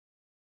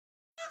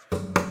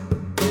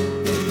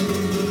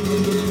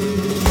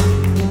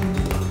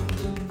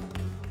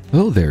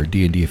Hello there,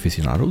 D&D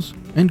aficionados,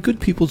 and good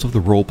peoples of the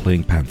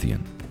role-playing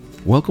pantheon.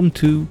 Welcome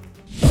to...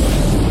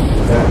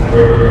 That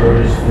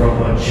bird is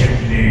from a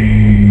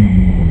chimney.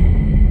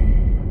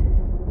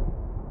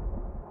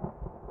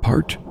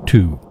 Part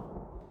 2.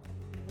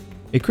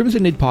 A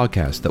Crimson Aid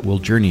podcast that will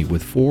journey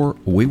with 4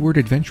 wayward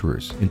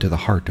adventurers into the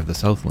heart of the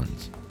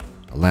Southlands,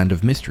 a land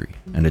of mystery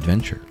and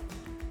adventure,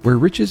 where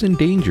riches and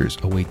dangers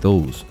await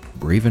those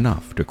brave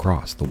enough to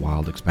cross the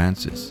wild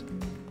expanses.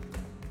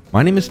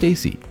 My name is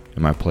Stacy,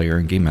 and my player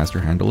and game master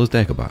handle is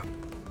Dagobah.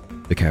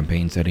 The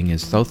campaign setting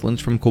is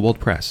Southlands from Kobold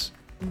Press.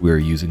 We are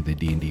using the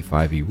D&D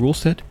 5e rule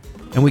set,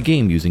 and we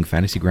game using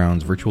Fantasy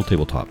Grounds Virtual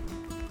Tabletop.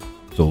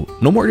 So,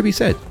 no more to be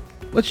said.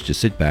 Let's just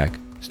sit back,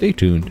 stay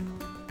tuned,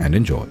 and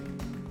enjoy.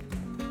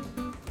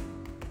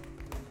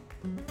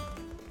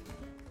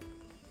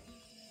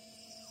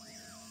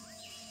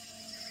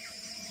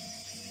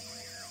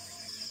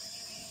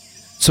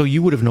 So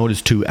you would have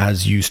noticed too,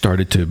 as you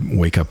started to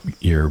wake up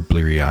your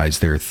bleary eyes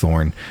there,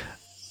 Thorn,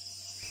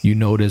 you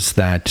notice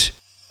that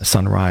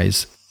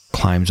Sunrise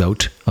climbs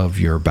out of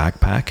your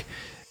backpack,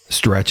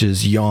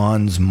 stretches,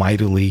 yawns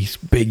mightily,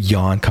 big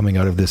yawn coming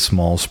out of this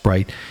small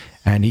sprite,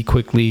 and he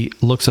quickly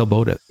looks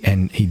about it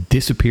and he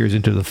disappears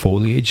into the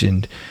foliage,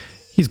 and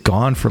he's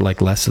gone for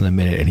like less than a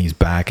minute, and he's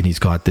back and he's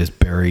got this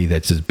berry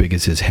that's as big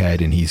as his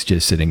head, and he's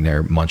just sitting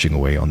there munching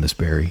away on this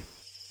berry.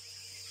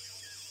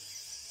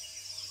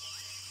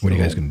 What are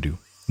you guys going to do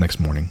next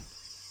morning?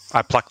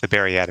 I pluck the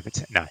berry out of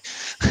its... No.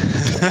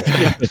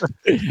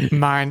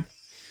 Mine.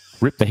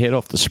 Rip the head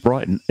off the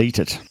sprite and eat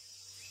it.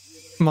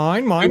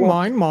 Mine.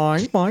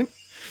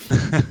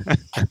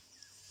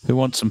 Who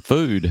wants some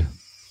food?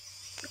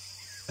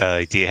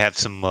 Do you have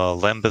some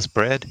lembas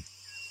bread?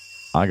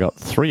 I got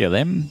 3 of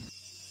them.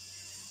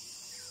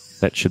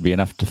 That should be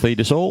enough to feed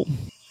us all.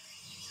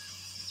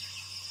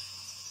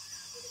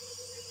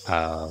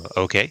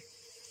 Okay.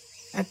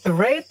 At the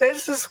rate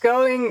this is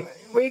going,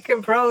 we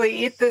can probably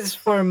eat this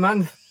for a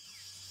month.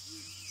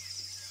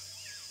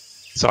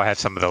 So I have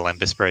some of the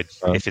lembas bread,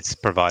 if it's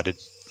provided.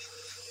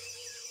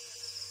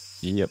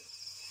 Yep.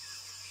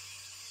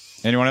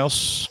 Anyone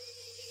else?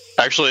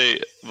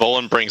 Actually,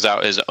 Volan brings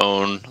out his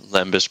own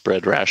lembas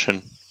bread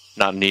ration,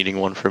 not needing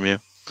one from you.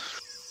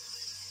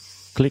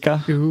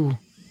 Clicker? Ooh.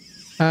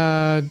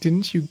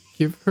 Didn't you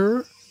give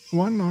her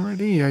one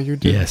already? Yeah, you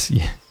did. Yes,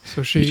 yeah.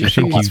 So she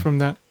think eats you- from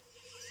that.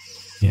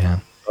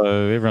 Yeah. So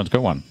everyone's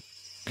got one.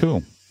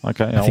 Cool.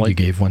 Okay. I think you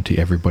gave one to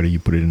everybody. You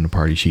put it in the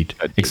party sheet.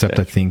 I did Except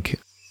that. I think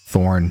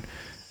Thorn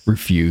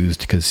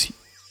refused because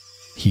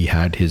he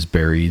had his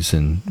berries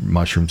and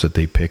mushrooms that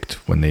they picked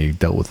when they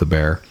dealt with the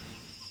bear.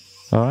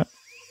 All right.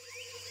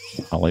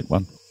 I'll eat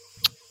one.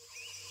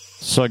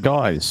 So,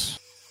 guys,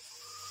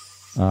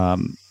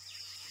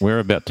 we're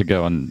about to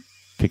go and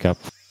pick up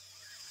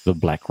the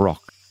Black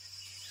Rock.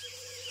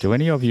 Do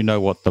any of you know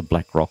what the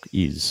Black Rock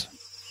is?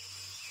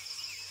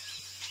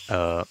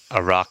 A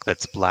rock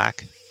that's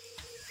black.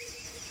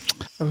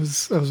 I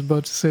was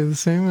about to say the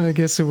same, and I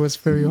guess it was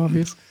very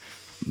obvious.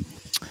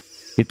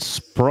 It's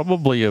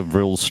probably a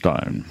vril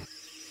stone.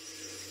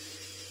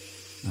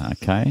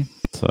 Okay,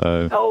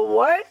 so Oh,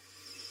 what?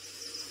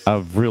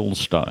 a vril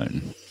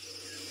stone.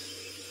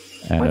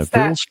 And What's a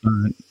vril that?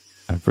 stone,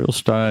 a vril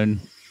stone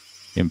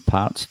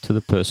imparts to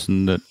the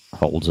person that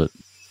holds it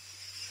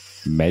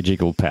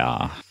magical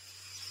power.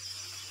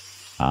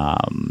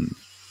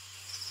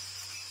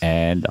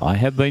 And I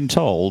have been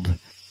told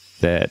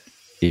that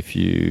if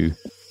you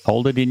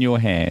hold it in your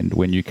hand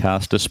when you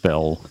cast a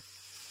spell,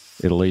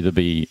 it'll either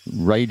be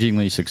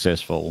ragingly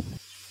successful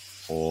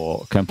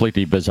or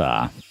completely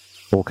bizarre,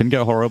 or can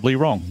go horribly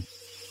wrong.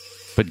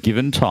 But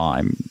given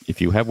time, if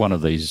you have one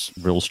of these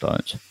vril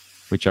stones,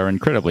 which are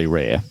incredibly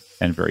rare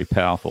and very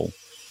powerful,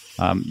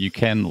 you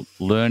can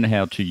learn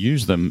how to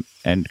use them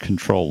and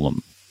control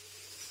them.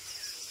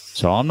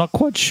 So I'm not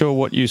quite sure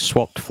what you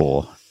swapped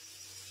for,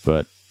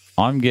 but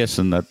I'm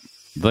guessing that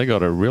they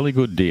got a really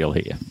good deal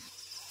here.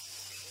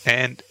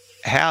 And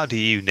how do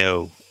you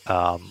know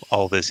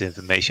all this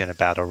information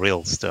about a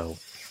real stone?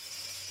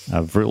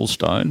 A vril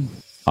stone.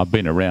 I've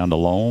been around a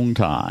long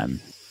time.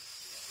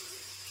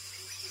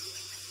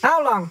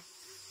 How long?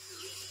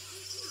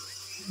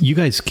 You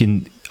guys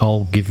can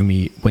all give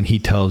me, when he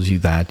tells you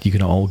that, you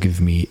can all give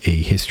me a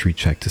history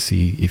check to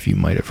see if you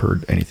might have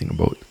heard anything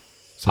about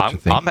such a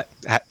thing. I'm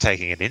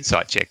taking an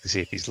insight check to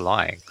see if he's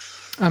lying.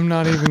 I'm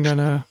not even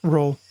gonna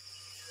roll.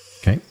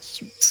 Okay.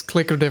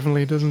 Clicker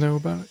definitely doesn't know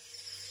about it.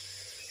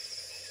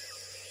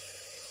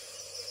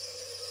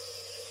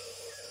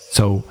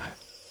 So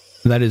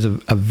that is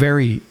a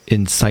very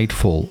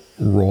insightful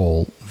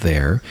role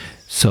there.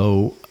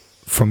 So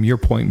from your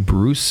point,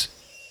 Bruce,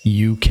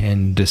 you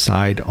can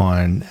decide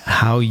on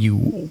how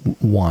you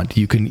want.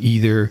 You can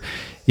either,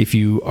 if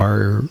you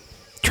are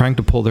trying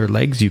to pull their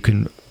legs, you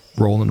can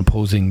roll an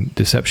opposing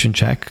deception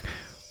check,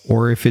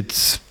 or if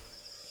it's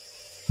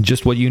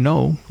just what you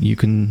know, you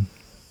can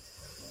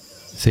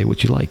say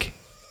what you like.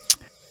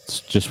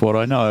 It's just what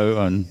I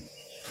know, and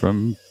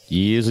from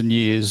years and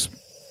years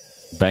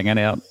banging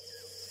out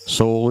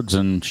swords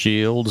and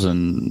shields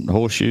and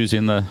horseshoes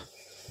in the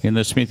in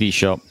the smithy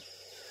shop,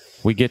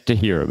 we get to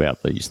hear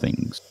about these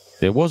things.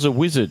 There was a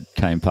wizard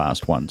came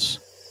past once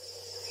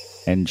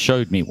and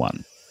showed me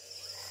one.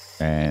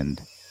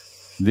 And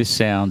this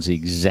sounds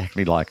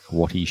exactly like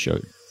what he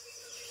showed.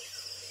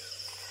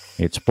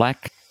 It's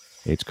black.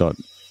 It's got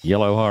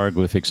yellow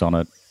hieroglyphics on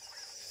it.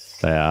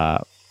 They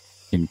are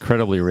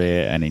incredibly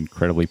rare and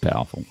incredibly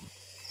powerful.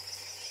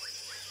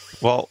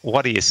 Well,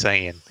 what are you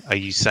saying? Are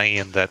you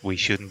saying that we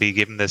shouldn't be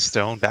giving this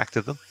stone back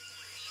to them?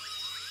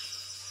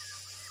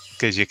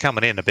 Because you're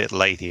coming in a bit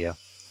late here.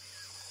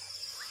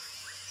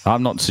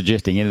 I'm not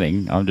suggesting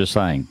anything. I'm just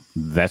saying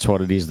that's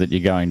what it is that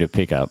you're going to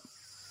pick up.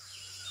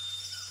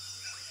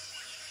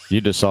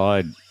 You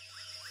decide.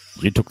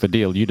 You took the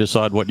deal. You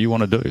decide what you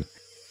want to do.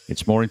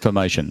 It's more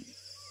information.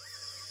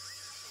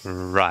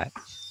 Right.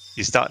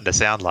 You're starting to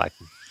sound like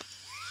them.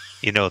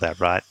 You know that,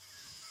 right?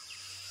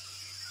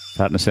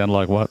 Starting to sound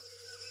like what?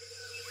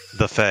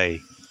 The Fae.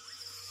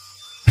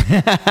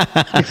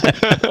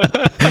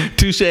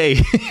 Touche.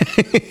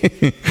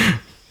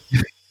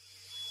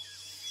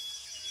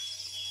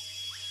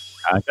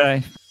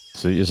 Okay.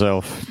 Suit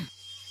yourself.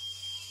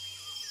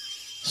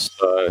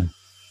 So,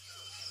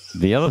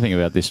 the other thing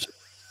about this,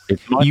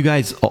 it's not, You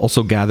guys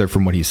also gather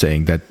from what he's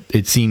saying that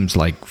it seems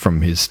like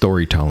from his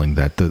storytelling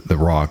that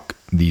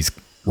these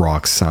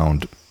rocks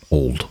sound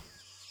old.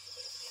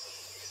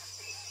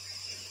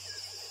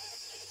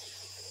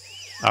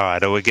 All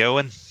right, are we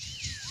going?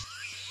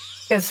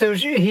 Yeah, so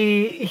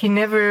he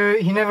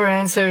never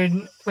answered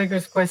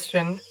Flicker's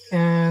question,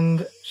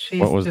 and she's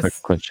what was just,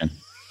 the question?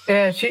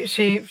 Yeah,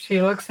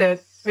 she looks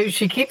at,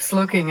 she keeps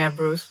looking at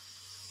Bruce.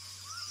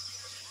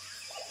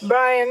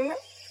 Brian,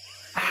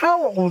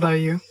 how old are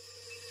you?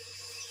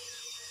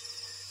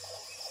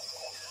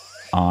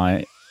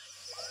 I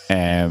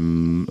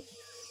am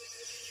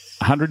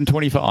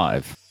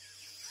 125.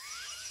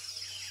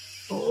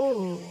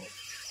 Oh,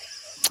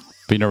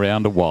 Been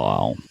around a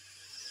while.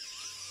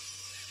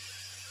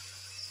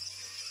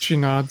 She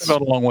nods.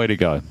 Got a long way to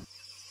go.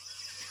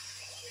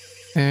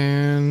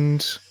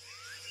 And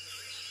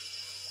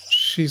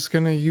she's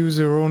gonna use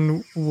her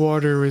own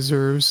water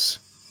reserves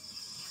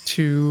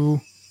to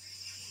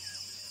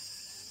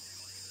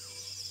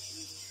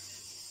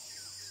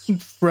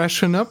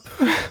freshen up.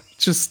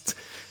 just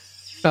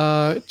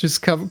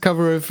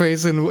cover her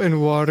face in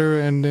water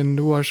and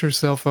then wash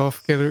herself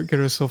off, get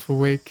herself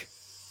awake,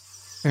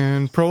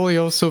 and probably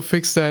also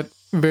fix that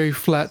very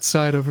flat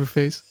side of her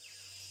face.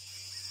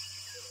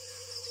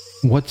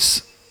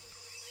 What's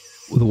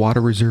the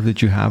water reserve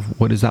that you have?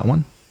 What is that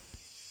one?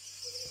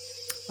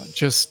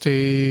 Just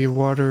a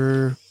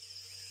water.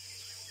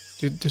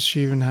 Does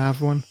she even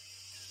have one?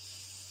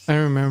 I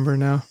remember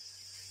now.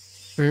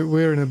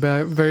 We're in a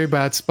very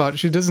bad spot.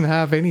 She doesn't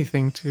have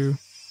anything to.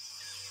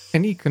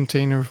 Any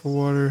container for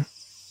water.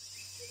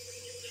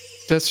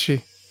 Does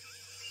she?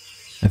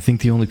 I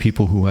think the only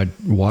people who had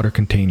water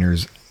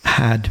containers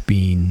had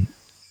been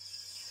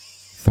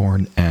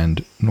Thorn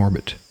and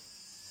Norbit.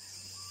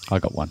 I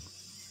got one.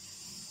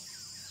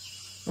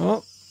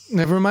 Well,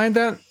 never mind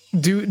that.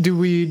 Do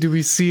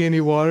we see any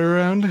water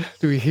around?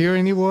 Do we hear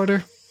any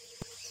water?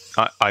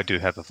 I do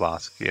have a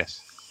flask, yes.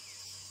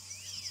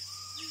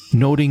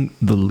 Noting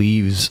the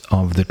leaves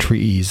of the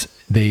trees,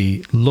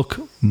 they look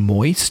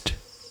moist,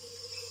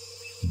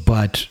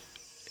 but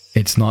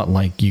it's not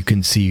like you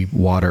can see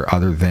water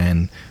other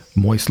than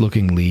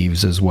moist-looking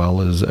leaves, as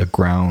well as a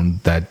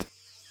ground that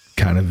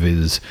kind of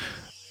is...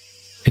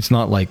 It's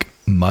not like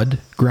mud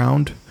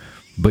ground,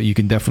 but you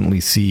can definitely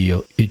see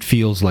it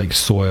feels like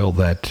soil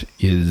that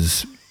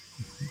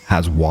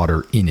has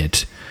water in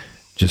it,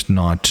 just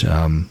not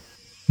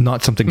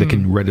something that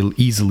can readily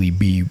easily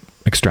be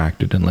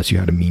extracted unless you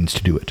had a means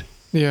to do it.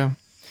 Yeah.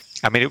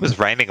 I mean, it was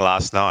raining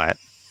last night.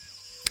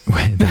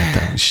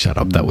 Shut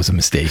up, that was a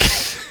mistake.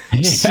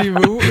 She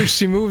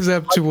moves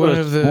up to one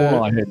of the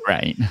I heard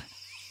rain.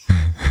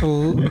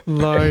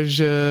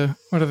 large.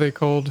 What are they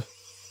called?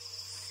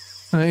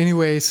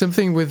 Anyway,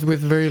 something with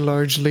very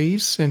large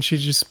leaves, and she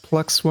just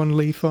plucks one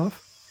leaf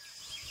off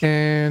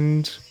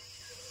and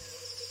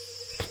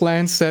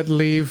plants that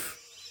leaf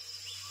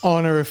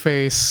on her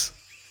face,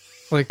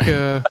 like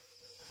a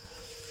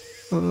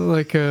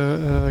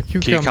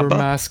cucumber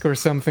mask or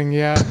something.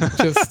 Yeah,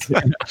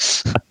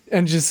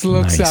 and just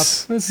looks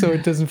Nice. up so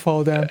it doesn't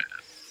fall down.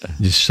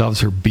 Just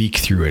shoves her beak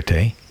through it,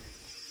 eh?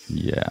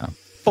 Yeah.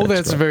 Oh,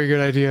 that's a right. very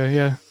good idea.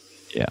 Yeah,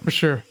 Yeah. for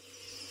sure.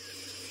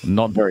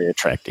 Not very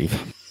attractive.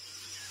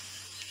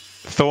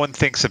 Thorn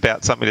thinks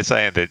about something to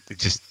say and it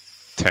just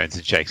turns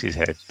and shakes his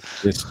head.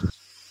 There's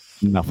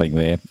nothing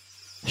there.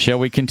 Shall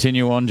we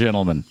continue on,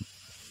 gentlemen?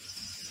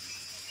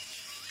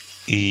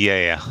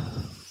 Yeah.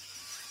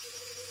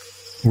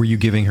 Were you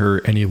giving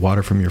her any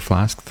water from your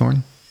flask,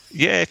 Thorn?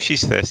 Yeah, if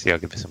she's thirsty, I'll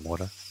give her some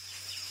water.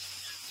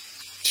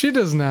 She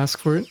doesn't ask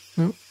for it.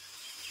 No.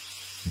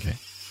 Okay.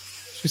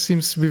 She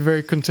seems to be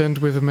very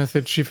content with the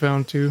method she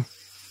found to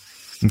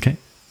Okay.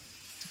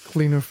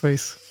 clean her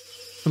face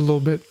a little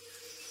bit.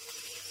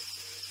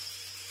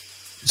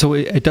 So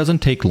it doesn't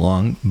take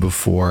long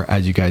before,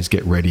 as you guys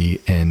get ready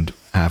and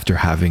after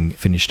having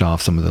finished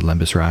off some of the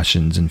Lembas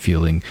rations and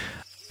feeling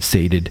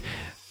sated.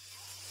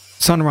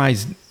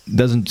 Sunrise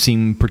doesn't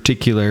seem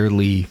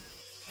particularly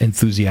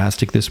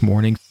enthusiastic this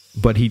morning,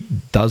 but he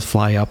does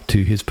fly up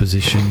to his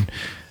position,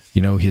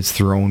 his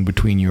throne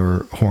between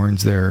your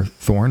horns there,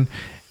 Thorn,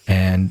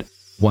 and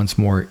once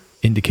more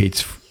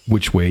indicates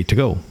which way to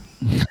go.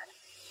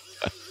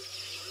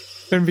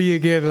 And be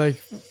again,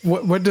 like,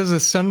 what does a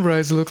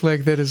sunrise look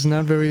like that is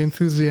not very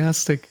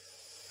enthusiastic?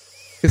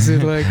 Is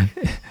it like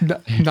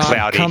not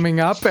Cloudy. coming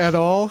up at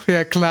all?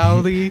 Yeah,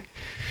 cloudy.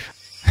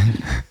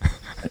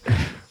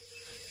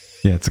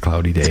 Yeah, it's a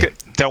cloudy day.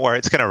 Don't worry,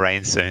 it's going to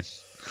rain soon.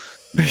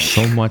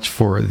 So much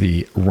for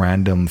the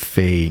random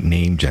Fey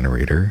name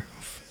generator.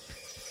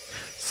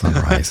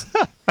 Sunrise.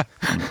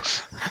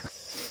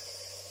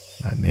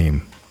 That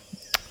name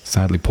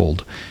sadly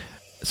pulled.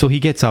 So he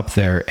gets up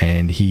there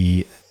and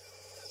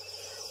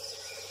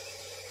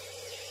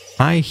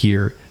I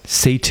hear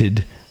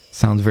sated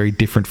sounds very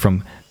different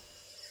from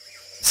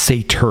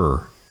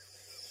satyr,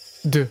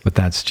 Duh. but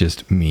that's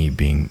just me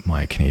being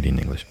my Canadian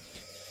English.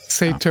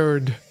 Say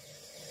turd.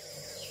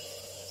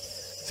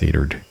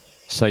 Satyred.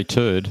 Say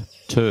turd.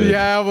 Turd.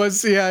 Yeah, I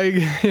was. Yeah.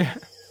 Yeah.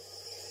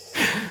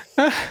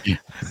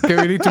 Okay,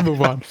 we need to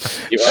move on.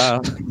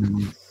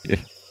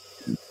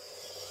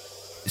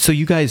 So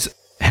you guys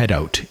head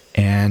out,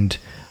 and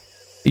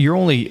you're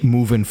only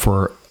moving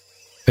for,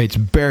 it's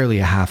barely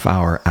a half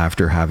hour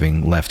after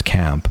having left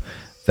camp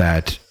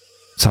that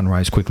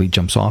Sunrise quickly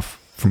jumps off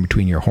from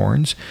between your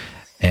horns,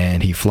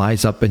 and he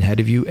flies up ahead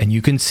of you, and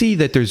you can see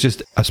that there's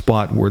just a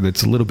spot where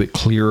it's a little bit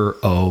clearer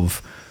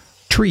of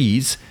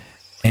trees,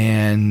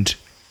 and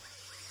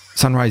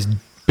Sunrise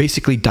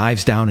basically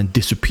dives down and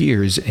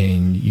disappears,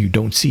 and you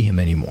don't see him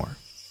anymore.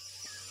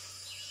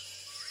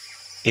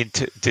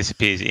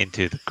 Disappears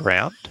into the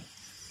ground.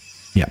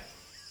 Yeah.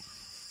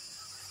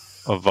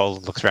 Or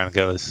Volan looks around and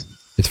goes,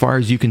 As far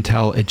as you can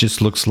tell, it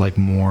just looks like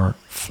more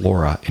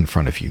flora in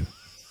front of you.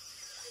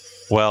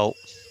 well,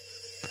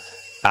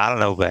 I don't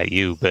know about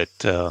you, but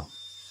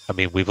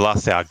we've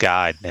lost our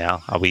guide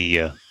now. Are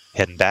we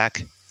heading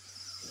back?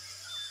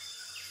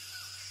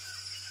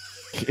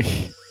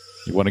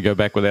 You want to go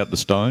back without the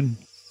stone?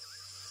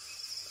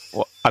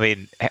 Well,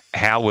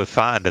 how we're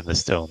finding the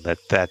stone,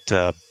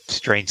 that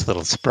strange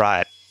little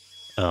sprite,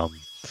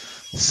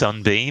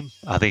 Sunbeam,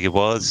 I think it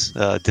was,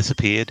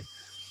 disappeared.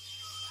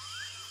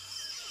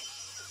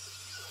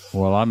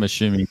 Well, I'm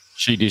assuming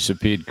she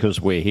disappeared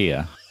because we're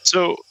here.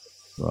 So,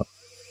 Right.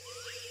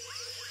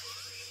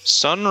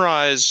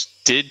 Sunrise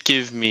did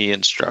give me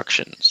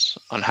instructions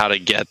on how to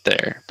get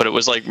there, but it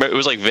was like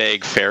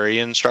vague fairy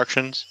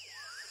instructions.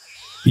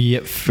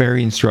 Yeah,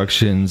 fairy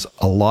instructions,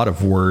 a lot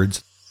of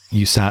words.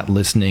 You sat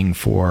listening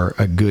for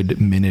a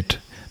good minute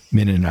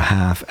and a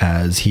half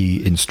as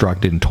he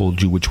instructed and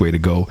told you which way to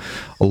go.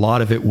 A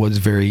lot of it was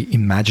very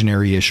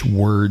imaginary-ish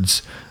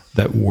words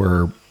that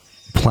were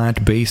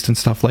plant-based and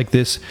stuff like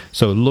this.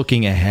 So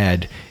looking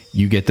ahead,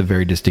 you get the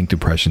very distinct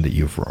impression that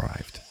you've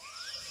arrived.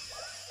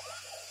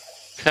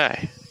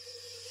 Okay.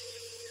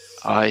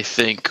 I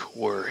think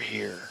we're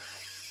here.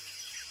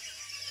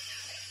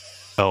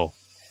 Oh,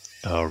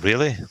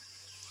 really?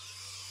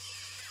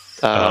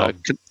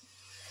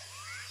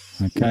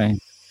 Okay.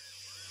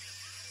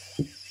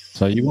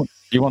 So you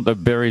want the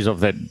berries of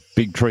that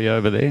big tree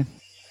over there?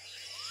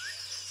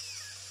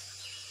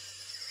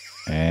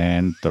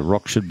 And the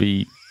rock should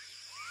be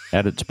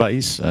at its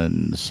base,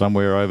 and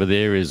somewhere over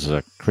there is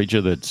a creature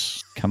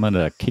that's coming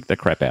to kick the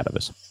crap out of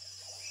us.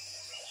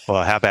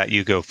 Well, how about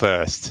you go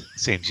first?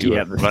 Seems you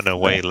were running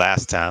away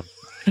last time.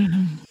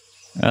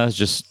 I was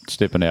just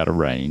stepping out of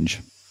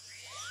range.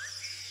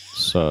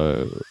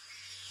 So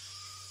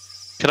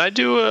Can I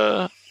do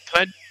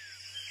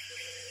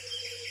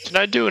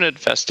an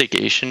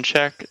investigation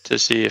check to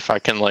see if I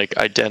can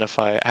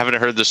identify? I haven't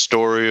heard the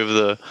story of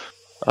the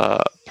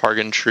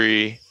Pargan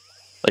tree,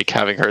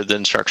 having heard the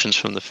instructions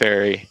from the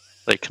fairy.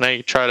 Can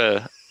I try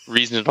to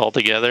reason it all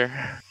together?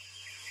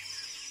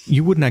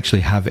 You wouldn't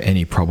actually have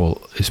any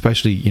trouble,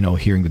 especially,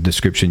 hearing the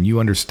description. You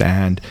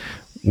understand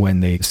when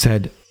they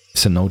said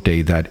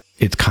cenote that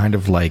it's kind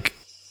of like,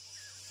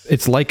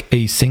 it's like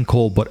a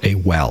sinkhole, but a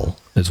well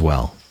as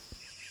well.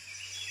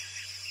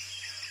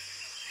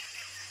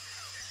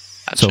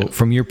 Gotcha. So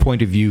from your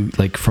point of view,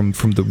 from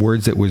the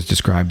words that was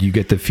described, you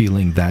get the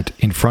feeling that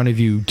in front of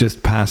you,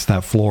 just past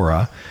that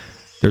flora,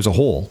 there's a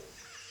hole.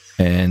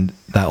 And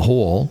that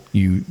hole,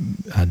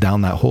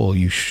 down that hole,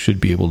 you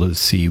should be able to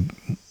see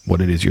what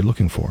it is you're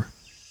looking for.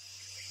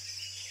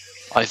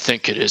 I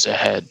think it is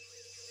ahead.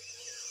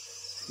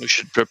 We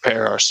should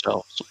prepare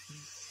ourselves.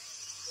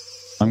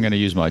 I'm going to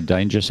use my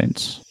danger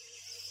sense.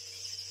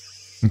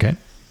 Okay.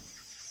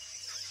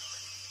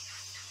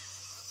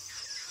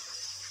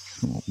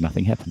 Oh,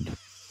 nothing happened.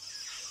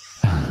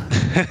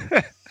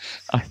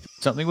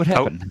 Something would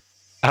happen.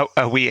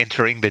 Are we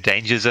entering the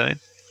danger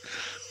zone?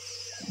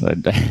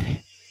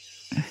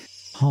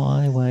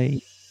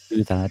 Highway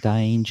to the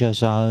danger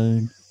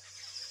zone.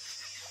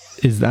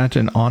 Is that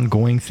an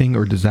ongoing thing,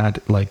 or does that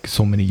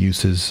so many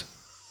uses?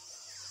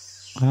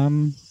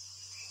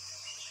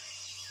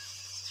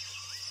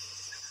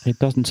 It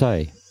doesn't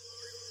say.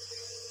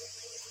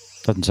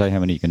 Doesn't say how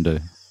many you can do.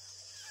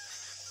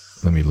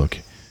 Let me look.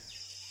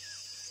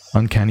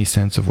 Uncanny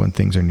sense of when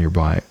things are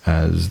nearby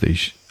as they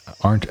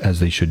aren't as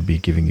they should be,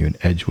 giving you an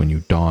edge when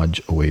you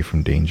dodge away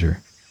from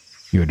danger.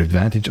 You had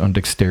advantage on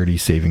dexterity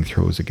saving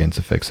throws against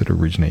effects that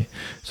originate.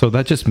 So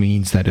that just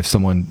means that if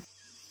someone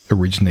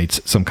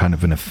originates some kind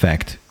of an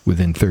effect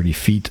within 30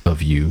 feet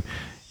of you,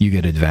 you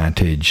get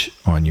advantage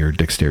on your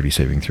dexterity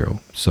saving throw.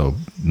 So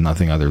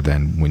nothing other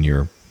than when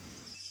you're...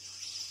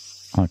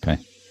 Okay.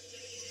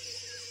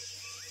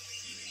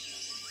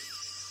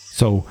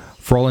 So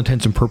for all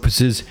intents and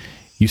purposes,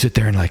 you sit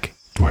there and like,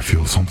 Do I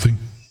feel something?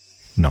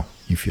 no,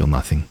 you feel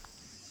nothing.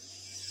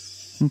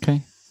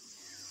 Okay.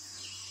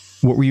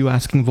 What were you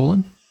asking,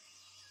 Volan?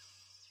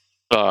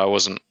 I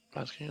wasn't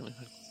asking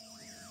anything.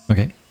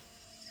 Okay.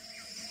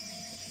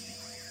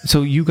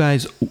 So you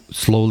guys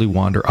slowly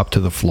wander up to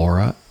the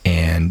flora,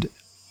 and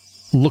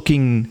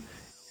looking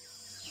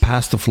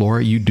past the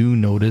flora, you do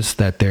notice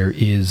that there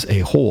is a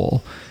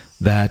hole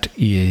that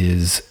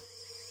is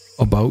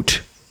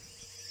about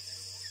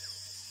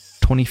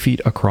 20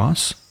 feet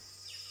across,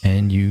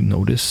 and you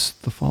notice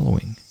the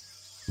following.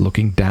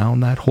 Looking down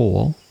that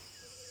hole,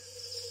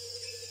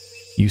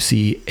 you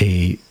see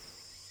a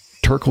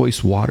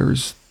turquoise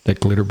waters that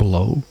glitter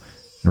below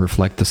and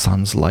reflect the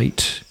sun's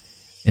light.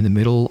 In the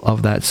middle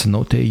of that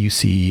cenote, you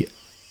see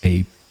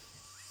a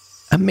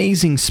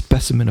amazing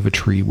specimen of a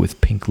tree with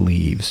pink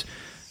leaves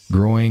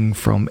growing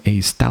from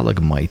a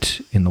stalagmite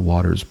in the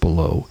waters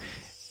below.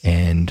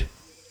 And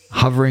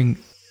hovering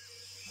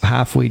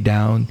halfway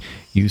down,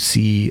 you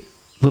see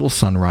little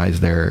sunrise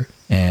there.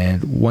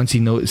 And once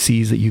he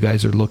sees that you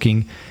guys are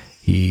looking,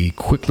 he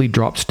quickly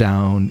drops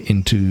down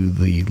into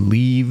the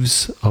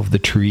leaves of the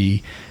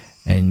tree.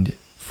 And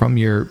from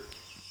your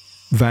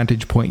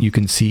vantage point, you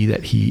can see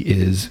that he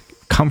is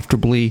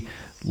comfortably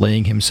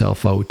laying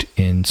himself out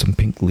in some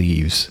pink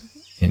leaves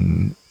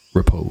in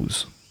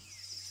repose.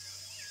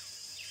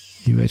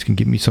 You guys can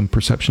give me some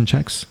perception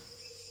checks.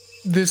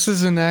 This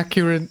is an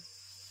accurate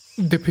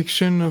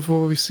depiction of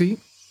what we see,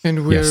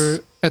 and we're Yes.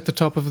 at the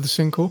top of the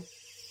sinkhole.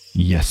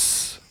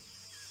 Yes.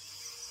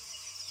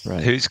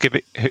 Right.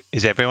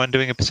 Is everyone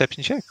doing a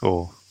perception check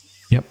or?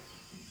 Yep.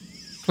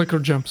 Clicker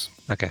jumps.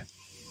 Okay.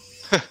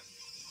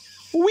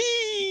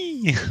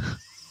 Whee!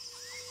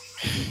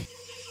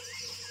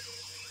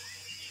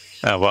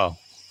 Oh, well.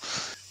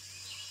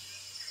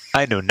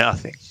 I know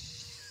nothing.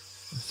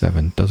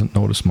 7 doesn't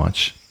notice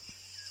much.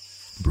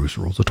 Bruce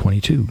rolls a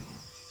 22.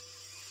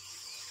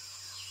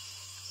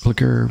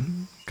 Clicker,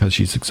 because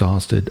she's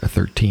exhausted, a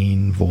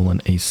 13.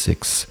 Volan, a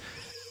 6.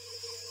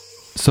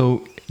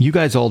 So you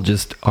guys all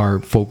just are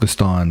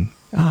focused on,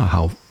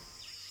 how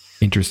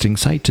interesting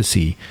sight to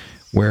see.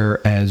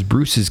 Whereas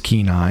Bruce's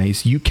keen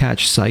eyes, you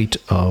catch sight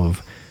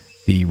of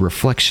the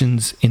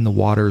reflections in the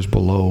waters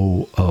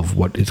below of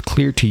what is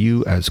clear to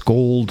you as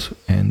gold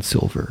and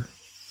silver.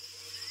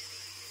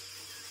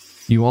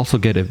 You also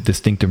get a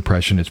distinct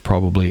impression it's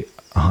probably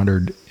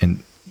 100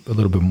 and a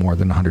little bit more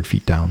than 100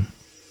 feet down.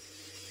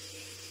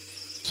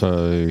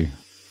 So you're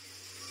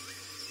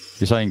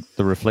saying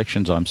the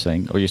reflections I'm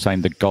seeing, or you're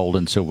saying the gold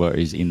and silver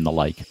is in the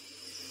lake,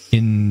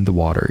 In the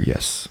water,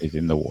 yes. is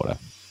in the water.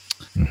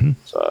 Mm-hmm.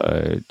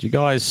 So do you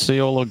guys see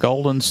all the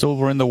gold and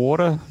silver in the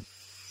water?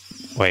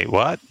 Wait,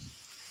 what?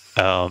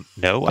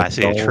 No, I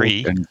see a Gold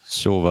tree and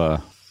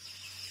silver.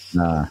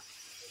 Nah,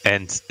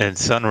 and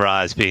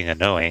sunrise being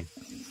annoying.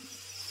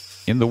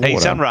 in the water. Hey,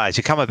 sunrise,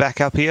 you coming back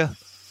up here?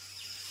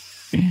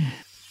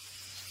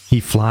 He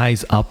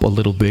flies up a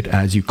little bit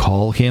as you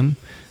call him,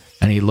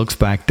 and he looks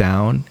back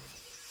down,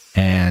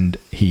 and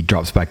he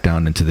drops back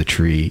down into the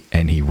tree,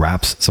 and he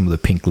wraps some of the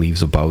pink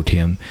leaves about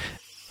him,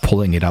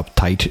 pulling it up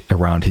tight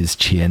around his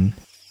chin,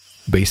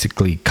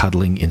 basically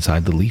cuddling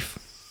inside the leaf.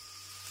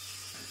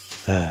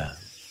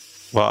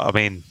 Well, I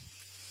mean,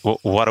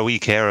 what do we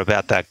care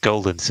about that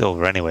gold and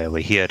silver anyway?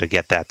 We're here to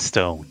get that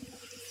stone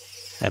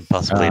and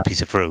possibly a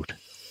piece of fruit.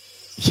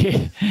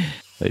 Yeah,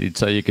 they did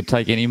say you could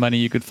take any money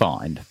you could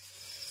find.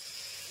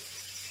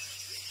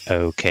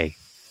 Okay.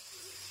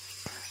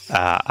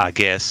 I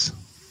guess.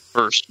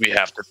 First, we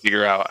have to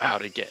figure out how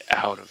to get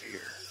out of here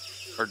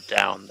or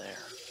down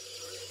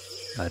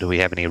there. Do we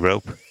have any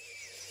rope?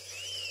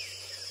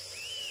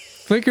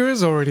 Clicker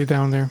is already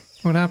down there.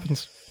 What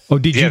happens? Oh,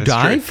 did Yeah, you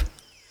that's true. dive?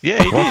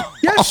 Yeah, he did.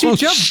 Yeah, she Oh,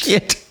 jumped.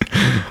 shit.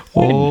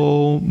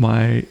 Oh,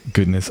 my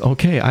goodness.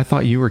 Okay, I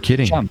thought you were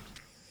kidding. Jump.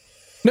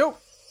 No,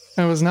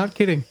 I was not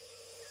kidding.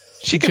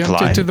 She can Jumped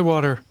fly. into the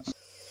water.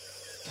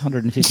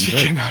 150 She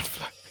feet. cannot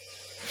fly.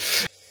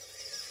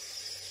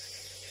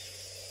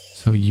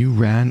 So you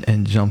ran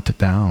and jumped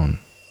down.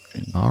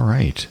 All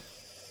right.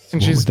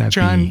 And What she's would that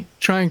be?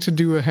 trying to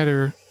do a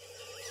header,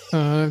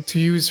 to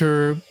use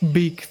her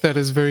beak that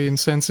is very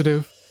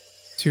insensitive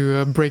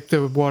to break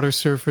the water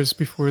surface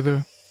before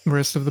the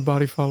rest of the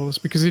body follows.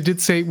 Because he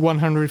did say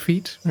 100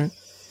 feet, right?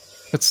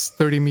 That's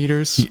 30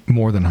 meters.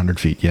 More than 100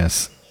 feet,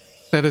 yes.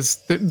 That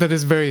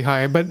is very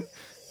high. But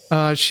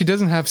she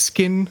doesn't have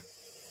skin,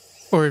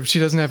 or she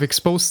doesn't have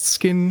exposed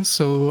skin,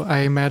 so I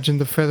imagine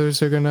the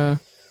feathers are gonna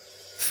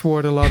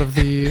thwart a lot of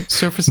the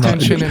surface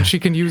tension, and she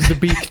can use the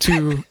beak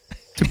to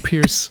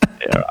pierce.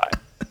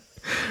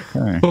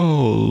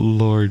 Oh,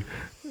 Lord.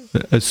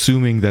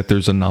 Assuming that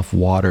there's enough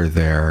water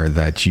there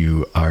that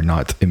you are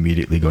not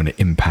immediately going to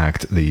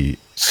impact the...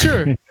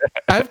 Sure.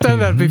 I've done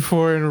that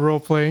before in a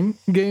role-playing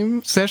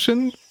game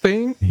session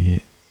thing.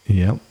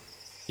 Yep.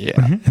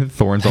 Yeah.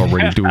 Thorn's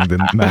already doing the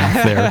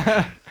math there.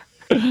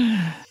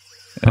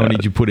 How many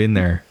did you put in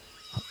there?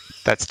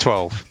 That's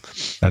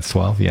 12. That's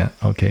 12, yeah.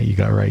 Okay, you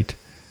got it right.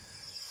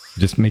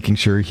 Just making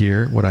sure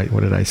here, what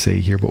did I say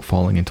here about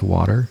falling into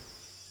water?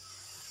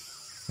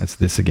 That's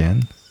this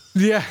again.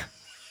 Yeah.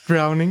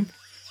 Drowning.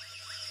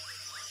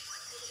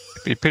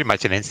 It'd be pretty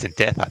much an instant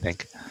death, I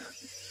think.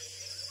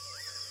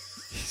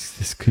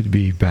 This could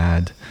be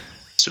bad.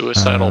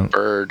 Suicidal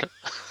bird.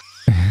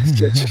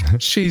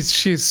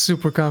 She's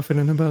super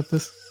confident about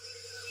this.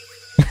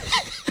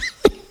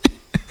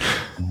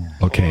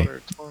 Okay.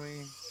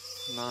 20,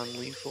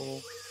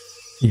 non-lethal.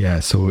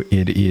 Yeah, so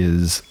it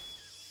is...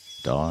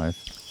 Dive.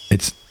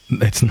 It's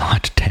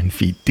not 10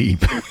 feet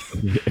deep.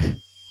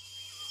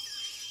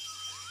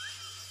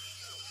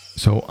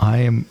 So I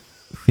am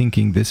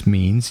thinking this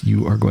means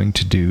you are going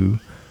to do...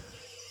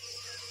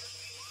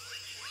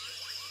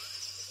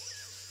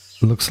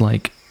 Looks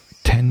like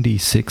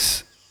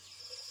 10d6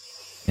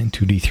 and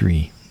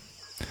 2d3.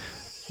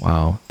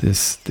 Wow,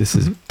 this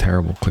is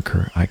terrible,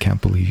 Clicker. I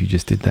can't believe you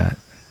just did that.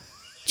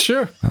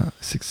 Sure.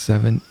 6,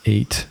 7,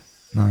 8,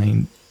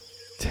 9,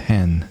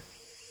 10.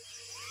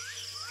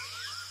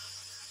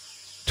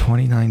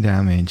 29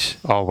 damage.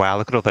 Oh, wow.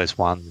 Look at all those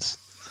ones.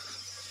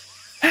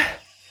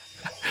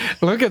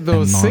 Look at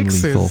those and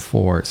non-lethal sixes.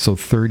 4. So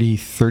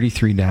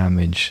 33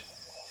 damage.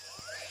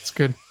 It's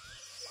good.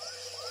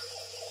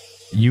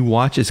 You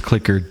watch as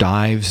Clicker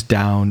dives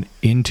down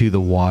into the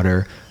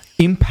water,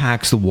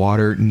 impacts the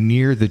water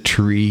near the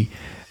tree,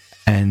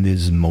 and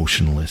is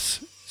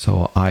motionless.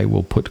 So I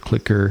will put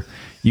Clicker...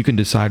 You can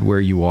decide where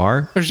you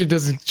are. Or she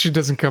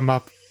doesn't come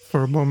up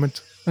for a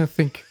moment, I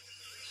think.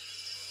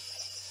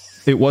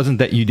 It wasn't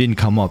that you didn't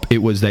come up.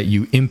 It was that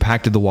you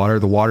impacted the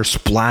water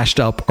splashed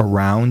up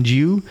around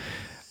you,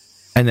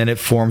 and then it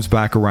forms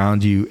back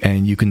around you,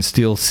 and you can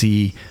still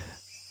see,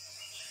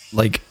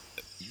 like,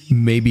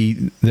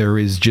 maybe there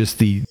is just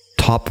the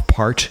top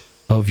part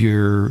of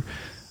your,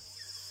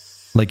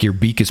 like, your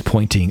beak is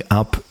pointing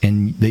up,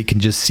 and they can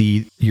just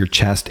see your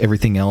chest.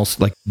 Everything else,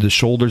 like the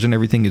shoulders and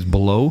everything, is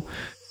below,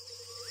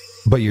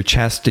 but your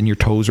chest and your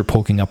toes are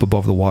poking up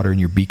above the water, and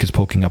your beak is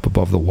poking up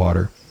above the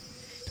water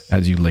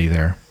as you lay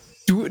there.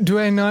 Do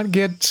I not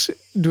get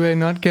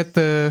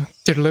the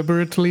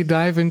deliberately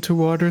dive into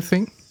water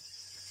thing?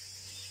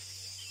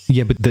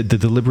 Yeah, but the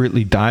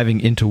deliberately diving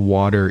into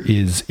water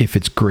is if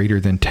it's greater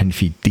than 10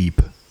 feet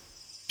deep.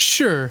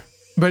 Sure,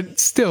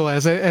 but still,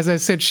 as I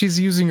said, she's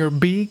using her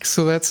beak,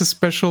 so that's a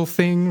special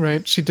thing,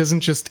 right? She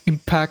doesn't just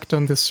impact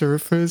on the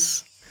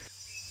surface.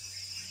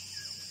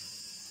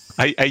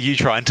 Are you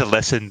trying to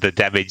lessen the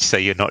damage so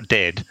you're not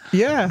dead?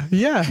 Yeah.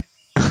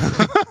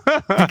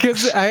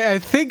 Because I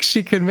think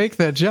she can make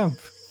that jump.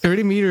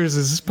 30 meters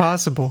is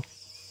possible,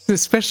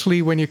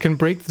 especially when you can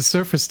break the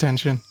surface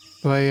tension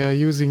by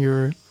using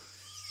your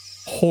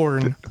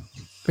horn,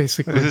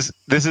 basically.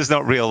 This is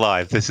not real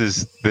life.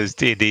 There's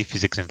D&D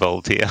physics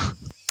involved here.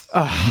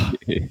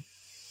 100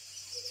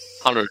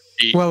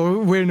 feet.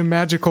 Well, we're in a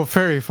magical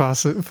fairy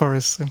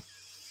forest.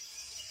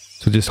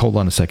 So just hold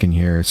on a second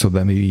here. So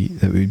that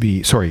would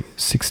be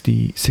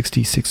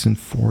 66 and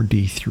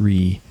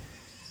 4d3.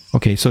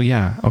 Okay, so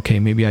yeah, okay,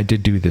 maybe I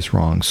did do this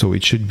wrong. So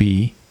it should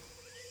be,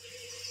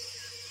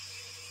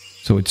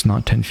 so it's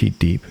not 10 feet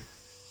deep.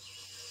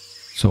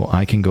 So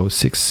I can go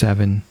 6,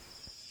 7.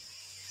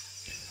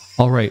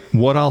 All right,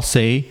 what I'll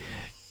say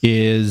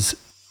is,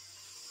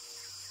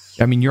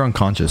 I mean, you're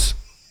unconscious.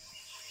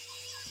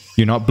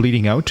 You're not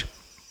bleeding out.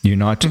 You're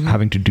not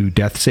having to do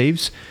death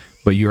saves,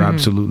 but you're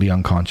absolutely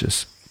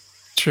unconscious.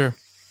 Sure.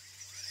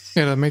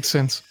 Yeah, that makes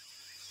sense.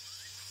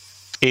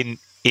 In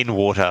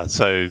water,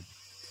 so,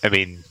 I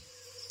mean...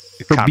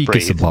 Her can't beak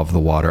breathe. is above the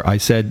water. I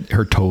said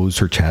her toes,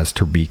 her chest,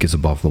 her beak is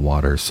above the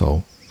water,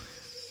 so...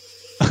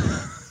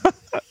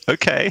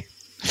 Okay.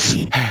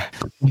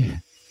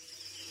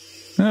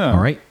 All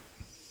right.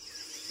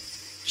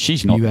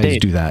 She's not You guys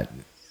dead. do that.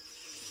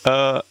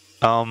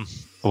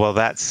 Well,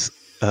 that's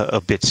a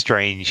bit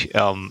strange.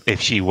 If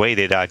she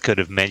waited, I could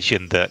have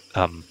mentioned that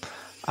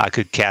I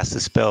could cast a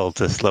spell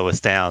to slow us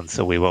down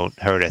so we won't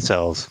hurt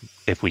ourselves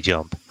if we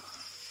jump.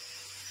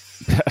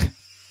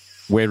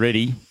 We're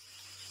ready.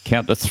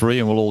 Count to 3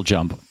 and we'll all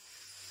jump.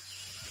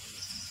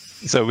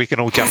 So we can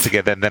all jump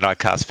together, and then I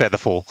cast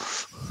Featherfall.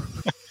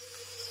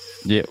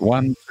 Yeah,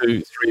 1,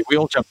 2, 3. We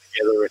all jump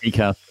together and he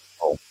casts the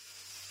ball.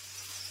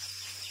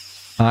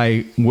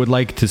 I would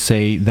like to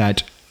say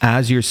that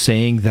as you're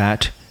saying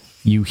that,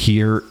 you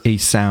hear a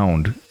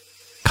sound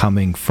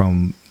coming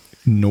from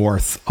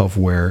north of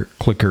where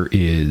Clicker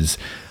is.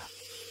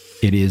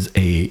 It is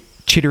a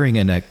chittering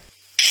and a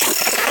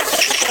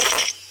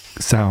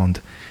sound.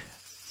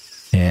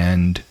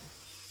 And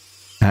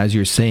as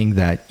you're saying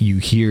that, you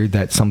hear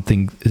that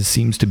something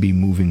seems to be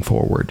moving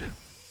forward.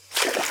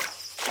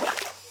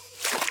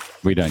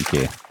 We don't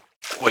care.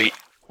 Wait.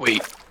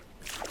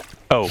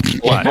 Oh,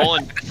 Well,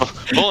 what?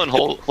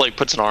 Bolin like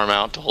puts an arm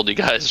out to hold you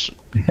guys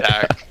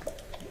back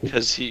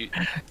because he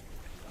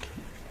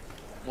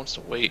wants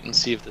to wait and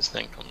see if this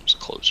thing comes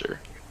closer.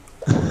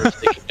 Or if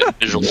they can get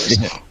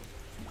visuals.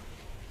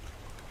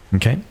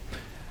 Okay.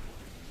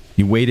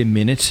 You wait a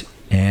minute,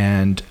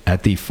 and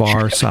at the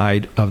far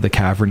side of the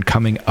cavern,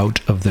 coming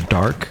out of the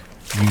dark,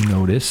 you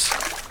notice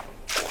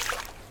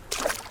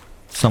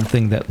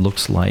something that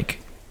looks like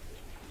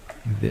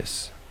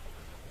this.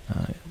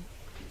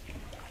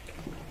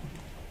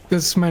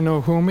 This is my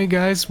no homie,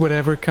 guys.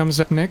 Whatever comes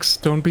up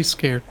next, don't be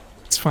scared.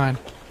 It's fine.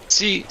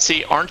 See,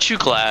 aren't you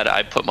glad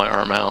I put my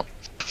arm out?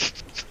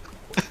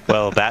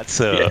 Well, that's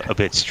a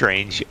bit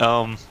strange.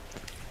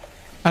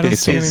 I don't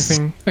see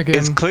anything. Again,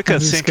 is Clicker I'm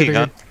just sinking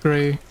getting up? it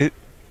gray.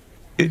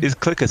 Is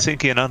Clicker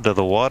sinking under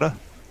the water?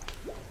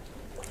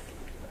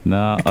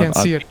 No, I can't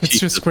see it. think It's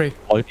she's just gray.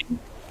 floating.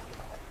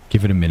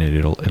 Give it a minute,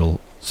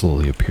 it'll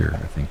slowly appear,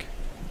 I think.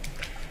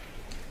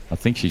 I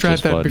think she's Tried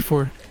just that floating.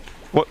 before.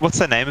 What's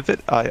the name of it?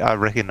 I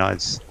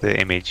recognize the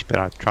image, but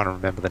I'm trying to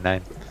remember the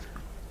name.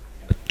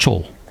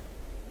 Chol.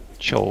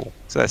 Chol.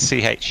 So that's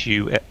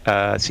CHUUL.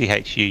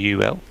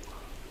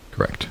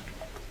 Correct.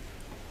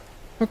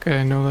 Okay,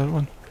 I know that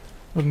one.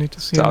 I'll need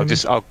to see So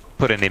it. I'll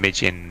put an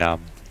image in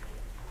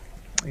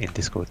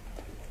Discord.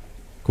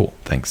 Cool,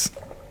 thanks.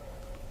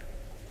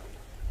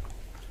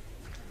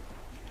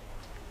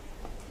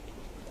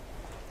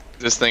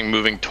 This thing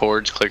moving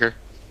towards Clicker.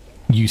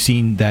 You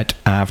seen that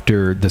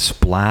after the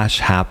splash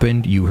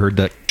happened, you heard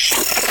that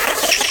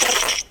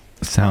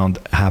sound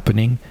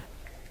happening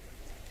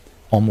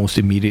almost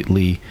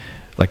immediately,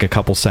 like a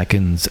couple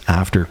seconds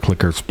after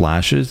Clicker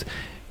splashes,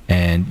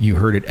 and you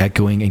heard it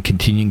echoing and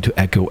continuing to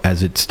echo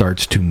as it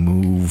starts to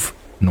move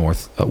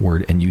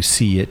northward, and you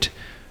see it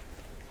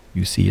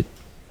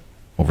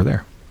over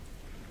there,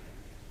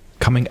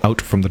 coming out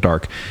from the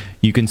dark.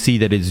 You can see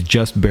that it's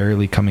just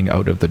barely coming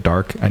out of the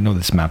dark. I know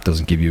this map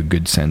doesn't give you a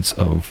good sense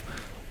of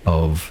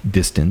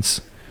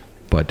distance,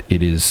 but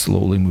it is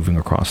slowly moving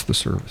across the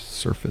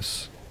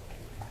surface.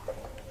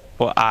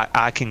 Well,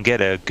 I can get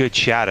a good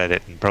shot at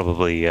it and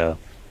probably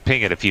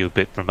ping it a few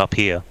bit from up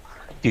here.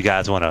 If you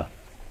guys want to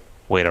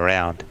wait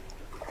around.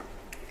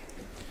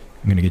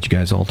 I'm gonna get you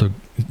guys all to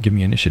give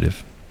me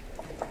initiative.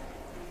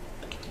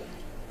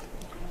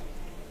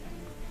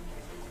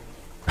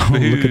 Oh,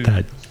 look at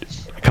that.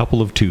 A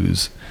couple of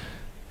twos.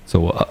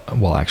 So,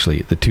 well,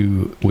 actually, the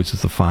 2, which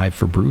is the 5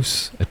 for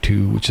Bruce, a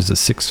 2, which is a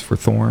 6 for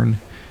Thorn.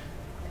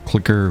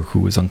 Clicker,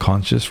 who is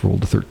unconscious,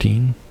 rolled a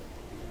 13.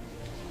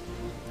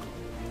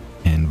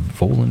 And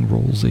Volan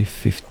rolls a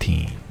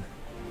 15.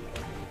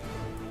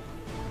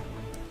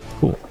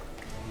 Cool.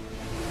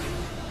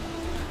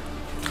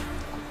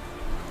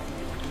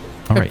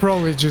 All I'd right.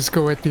 probably just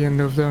go at the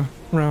end of the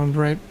round,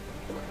 right?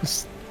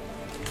 Just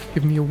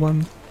give me a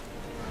 1.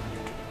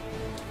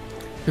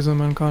 Because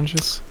I'm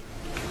unconscious.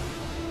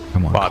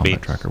 Come on, Bobby,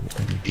 combat tracker.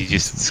 You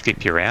just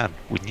skip your round,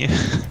 wouldn't you?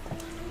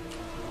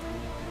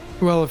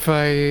 Well, if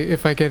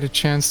I get a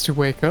chance to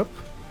wake up.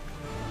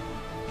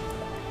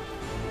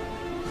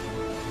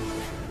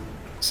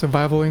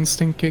 Survival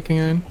instinct kicking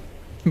in.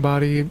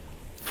 Body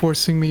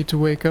forcing me to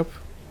wake up.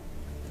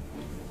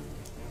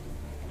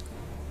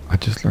 I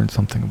just learned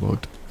something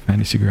about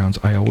Fantasy Grounds.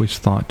 I always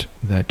thought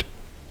that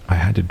I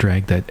had to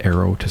drag that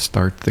arrow to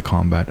start the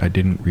combat. I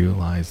didn't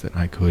realize that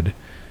I could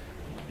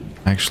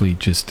actually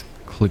just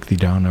click the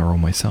down arrow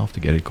myself to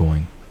get it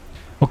going.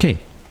 Okay.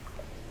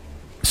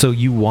 So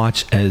you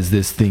watch as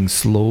this thing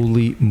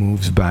slowly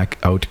moves back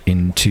out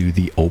into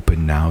the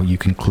open now. You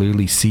can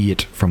clearly see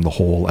it from the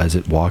hole as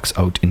it walks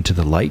out into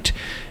the light.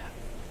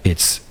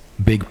 Its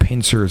big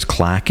pincers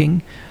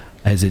clacking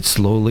as it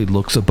slowly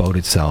looks about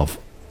itself,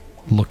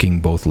 looking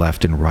both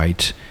left and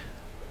right,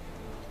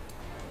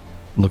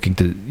 looking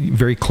to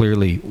very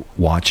clearly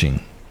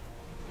watching.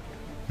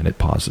 And it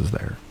pauses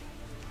there.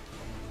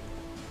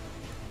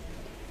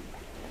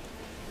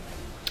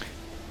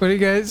 What do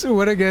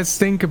you guys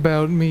think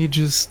about me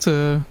just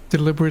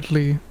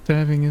deliberately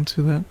diving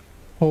into that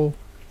hole,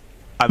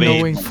 I mean,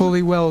 knowing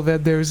fully well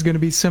that there's gonna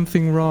be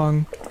something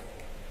wrong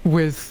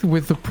with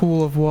the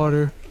pool of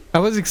water? I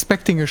was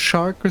expecting a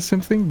shark or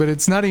something, but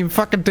it's not even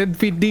fucking 10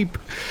 feet deep.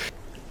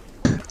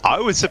 I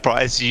was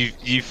surprised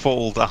you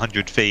fall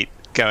 100 feet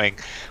going,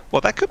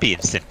 well, that could be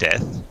instant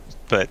death,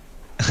 but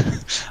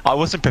I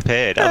wasn't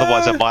prepared.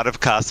 Otherwise, I might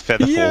have cast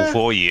Featherfall yeah.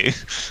 for you.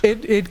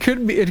 It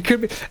could be.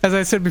 As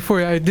I said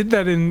before, I did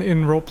that in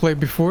roleplay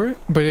before,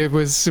 but it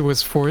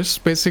was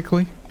forced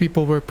basically.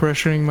 People were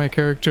pressuring my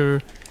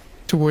character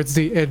towards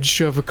the edge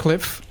of a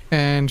cliff,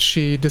 and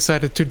she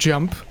decided to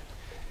jump.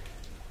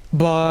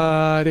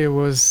 But it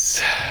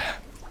was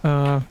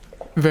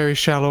very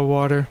shallow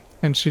water,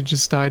 and she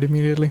just died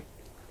immediately.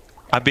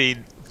 I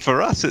mean,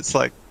 for us, it's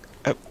like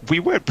we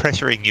weren't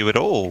pressuring you at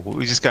all. We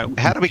were just going,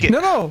 how do we get?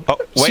 No. Oh,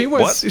 wait, she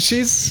was. what?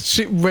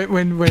 She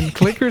when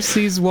Clicker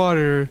sees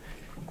water,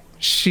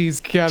 she's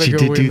gotta She go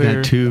did in do there.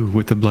 that too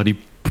with the bloody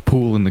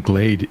pool in the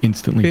glade.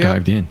 Instantly Yeah.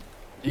 dived in.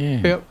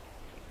 Yeah. Yep.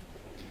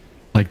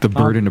 Like the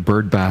bird in a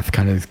bird bath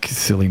kind of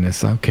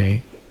silliness.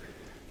 Okay.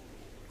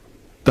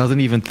 Doesn't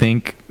even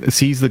think.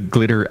 Sees the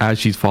glitter as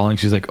she's falling.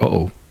 She's like,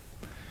 oh.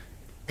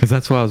 Because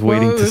that's what I was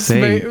waiting Well, to this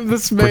say.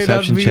 this may not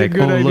Perception be a check.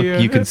 good Oh, idea.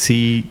 look, you can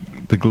see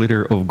the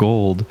glitter of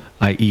gold,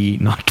 i.e.,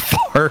 not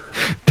far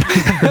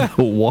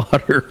the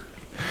water.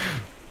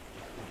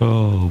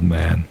 Oh,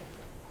 man.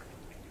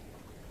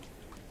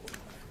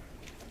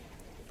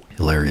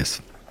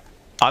 Hilarious.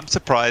 I'm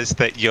surprised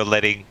that you're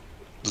letting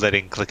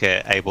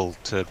Clicker able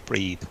to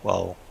breathe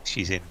while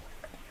she's in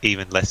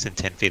even less than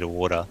 10 feet of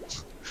water.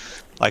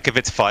 Like if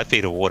it's 5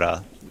 feet of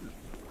water,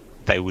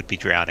 they would be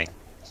drowning.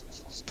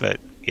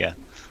 But yeah,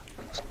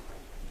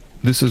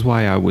 This is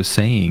why I was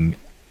saying,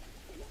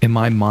 in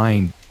my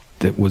mind,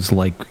 that was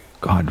like,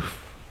 God,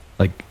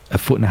 like a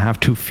foot and a half,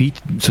 2 feet.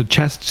 So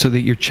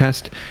that your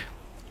chest,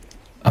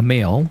 a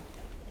male,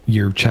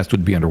 your chest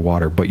would be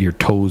underwater, but your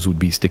toes would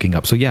be sticking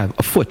up. So yeah,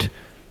 a foot,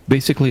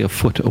 basically a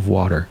foot of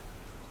water.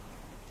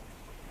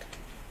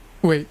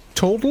 Wait,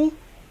 total?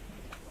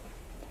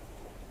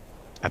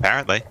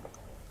 apparently.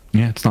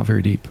 Yeah, it's not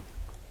very deep.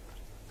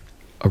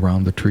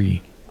 Around the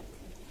tree.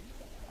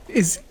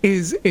 It's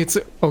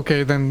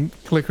okay? Then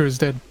Clicker is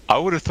dead. I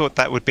would have thought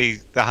that would be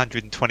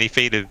 120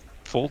 feet of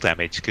fall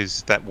damage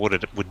because that water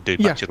wouldn't do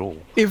Yeah. much at all.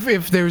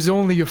 If there's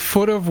only a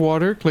foot of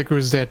water, Clicker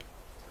is dead.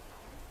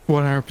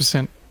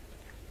 100%.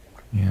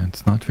 Yeah,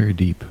 it's not very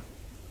deep.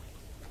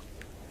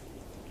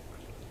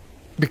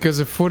 Because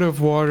a foot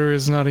of water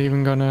is not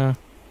even gonna.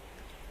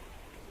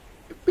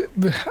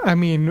 I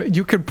mean,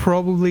 you could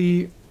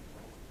probably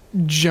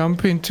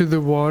jump into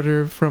the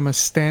water from a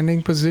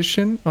standing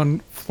position on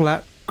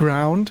flat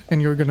ground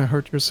and you're gonna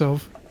hurt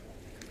yourself.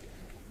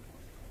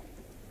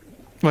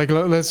 Like,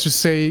 let's just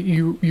say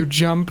you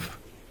jump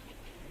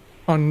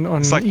on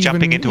It's like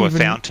jumping into a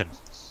fountain.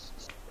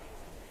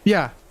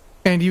 Yeah,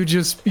 and you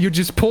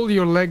just pull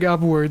your leg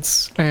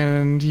upwards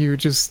and you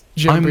just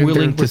jump in I'm there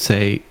willing to with-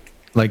 say,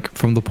 like,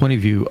 from the point of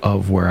view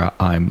of where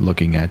I'm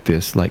looking at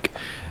this, like,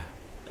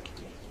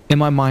 in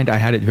my mind, I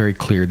had it very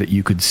clear that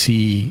you could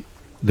see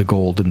the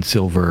gold and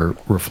silver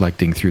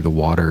reflecting through the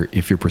water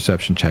if your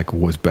perception check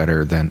was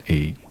better than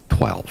a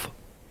 12.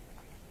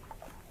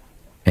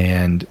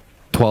 And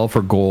 12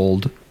 for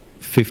gold,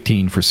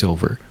 15 for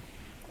silver.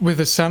 with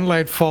the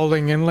sunlight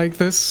falling in like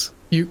this.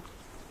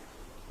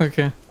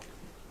 Okay.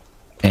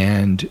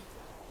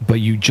 But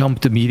you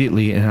jumped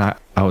immediately, and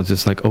I was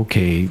just like,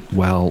 okay,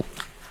 well,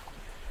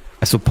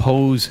 I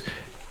suppose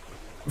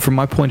from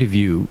my point of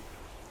view,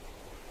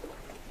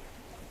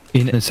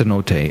 in a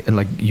cenote, and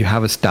like you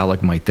have a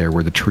stalagmite there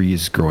where the tree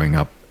is growing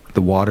up,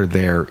 the water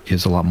there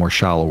is a lot more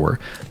shallower.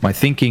 My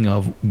thinking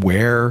of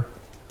where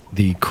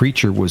the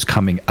creature was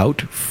coming out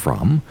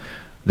from,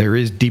 there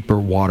is deeper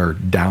water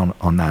down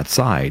on that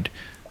side,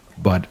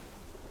 but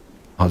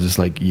I was just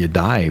like, you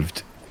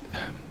dived.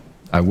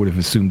 I would have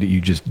assumed that you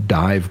just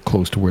dive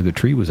close to where the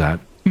tree was at.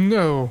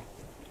 No.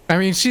 I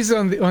mean, she's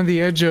on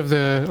the edge of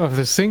the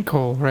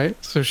sinkhole, right?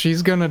 So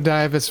she's gonna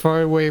dive as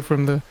far away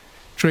from the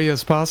tree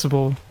as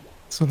possible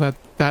so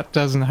that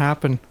doesn't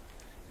happen.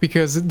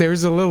 Because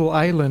there's a little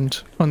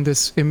island on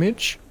this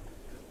image.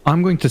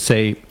 I'm going to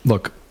say,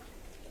 look,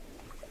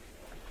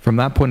 from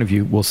that point of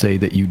view, we'll say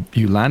that you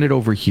landed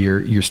over here.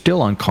 You're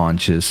still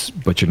unconscious,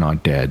 but you're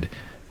not dead.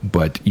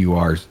 But you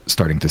are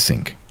starting to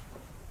sink.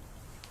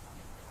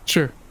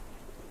 Sure.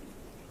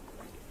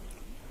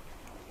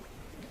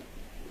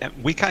 And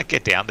we can't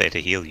get down there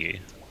to heal you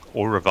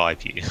or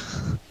revive you.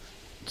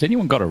 Has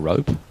anyone got a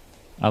rope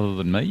other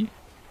than me?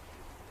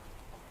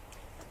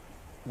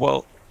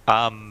 Well,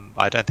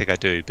 I don't think I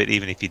do, but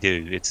even if you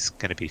do, it's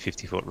going to be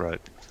 50-foot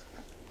rope.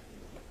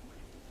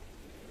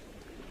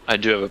 I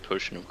do have a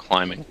potion of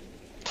climbing.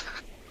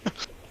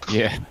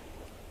 Yeah.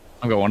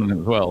 I've got one of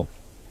them as well.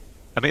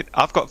 I mean,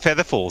 I've got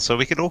Featherfall, so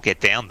we can all get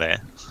down there.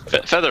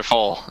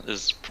 Featherfall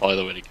is probably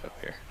the way to go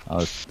here. I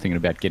was thinking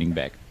about getting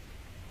back.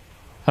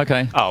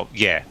 Okay. Oh,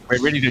 yeah.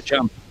 We're ready to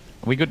jump.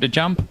 Are we good to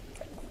jump?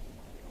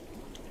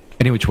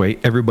 Any which way,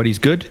 everybody's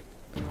good?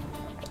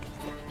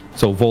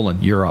 So, Volan,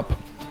 you're up.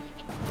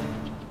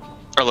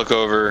 I look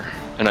over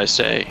and I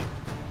say,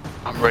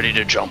 I'm ready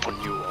to jump when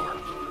you are.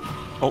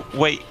 Oh,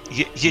 wait,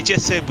 you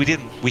just said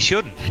we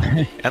shouldn't.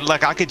 And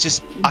like, I could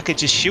just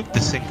shoot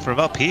this thing from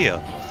up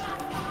here.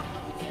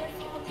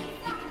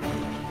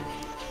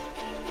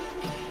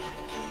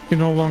 You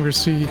no longer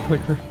see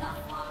Clicker.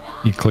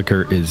 Your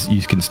clicker is,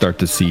 you can start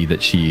to see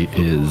that she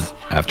is,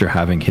 after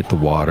having hit the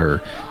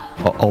water,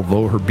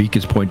 although her beak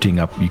is pointing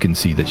up, you can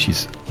see that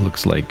she's,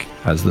 looks like,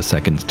 as the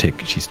seconds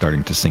tick, she's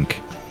starting to sink.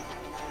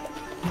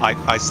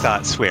 I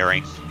start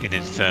swearing in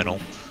Infernal,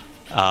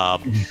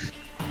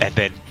 and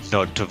then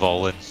nod to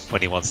Volan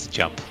when he wants to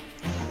jump.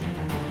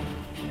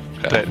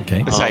 But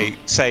Okay.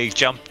 say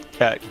jump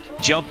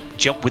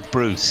with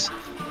Bruce.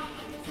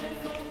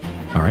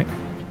 All right.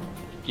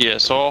 Yeah,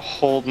 so I'll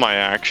hold my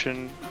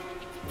action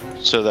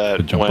so To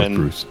that jump with when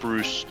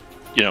Bruce.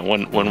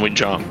 when we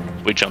jump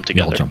You're all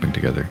together. jumping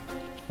together.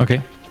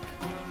 Okay.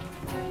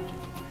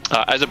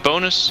 As a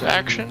bonus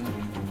action,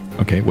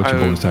 Okay, what's your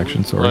I bonus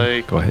action? Sorry,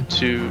 like go ahead.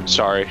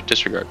 Sorry,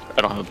 disregard.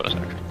 I don't have a bonus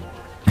action.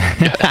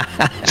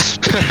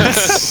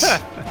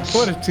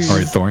 What a tease. All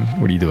right, Thorn,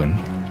 what are you doing?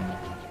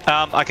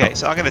 Okay,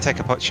 so I'm going to take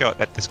a pot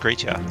shot at this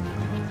creature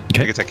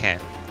Okay. because I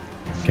can.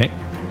 Okay.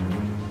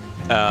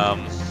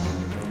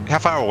 How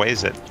far away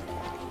is it?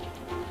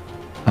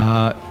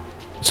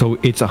 So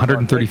it's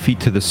 130 feet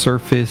to the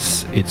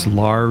surface. It's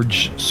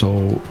large, so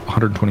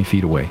 120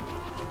 feet away.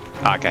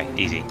 Okay,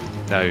 easy.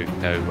 No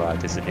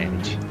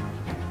disadvantage.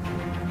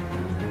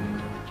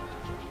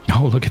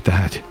 Oh, look at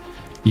that.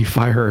 You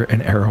fire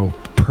an arrow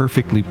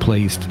perfectly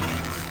placed,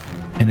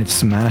 and it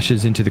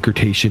smashes into the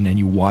crustacean, and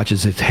you watch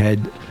as its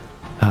head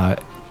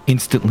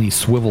instantly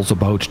swivels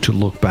about to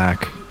look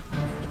back.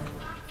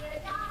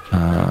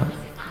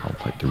 I'll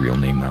write the real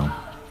name now.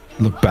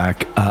 Look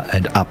back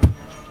and up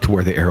to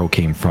where the arrow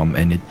came from,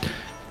 and it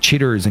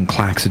chitters and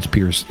clacks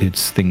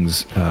its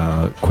things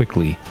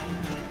quickly.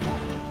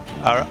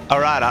 All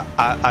right,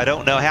 I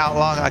don't know how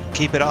long I can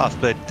keep it off,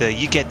 but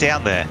you get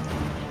down there.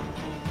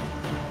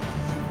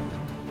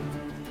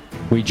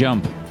 We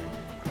jump.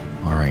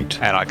 All right.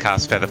 And I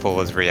cast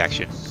Featherfall as a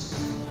reaction.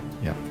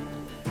 Yeah.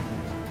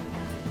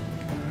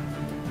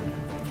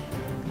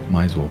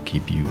 Might as well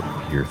keep you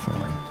here,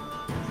 Thorn.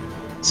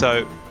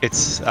 So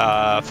it's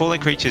falling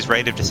creature's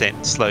rate of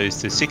descent slows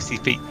to 60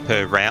 feet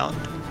per round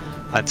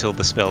until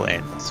the spell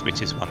ends,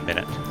 which is 1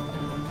 minute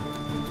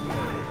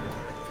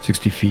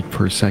 60 feet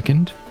per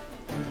second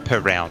per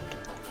round.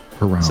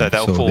 per round. So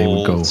they'll they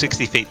would fall go.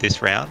 60 feet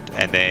this round,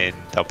 and then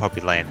they'll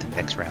probably land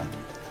next round.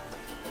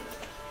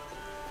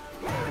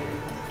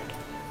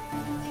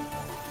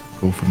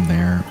 Go from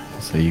there.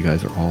 I'll say you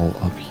guys are all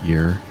up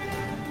here.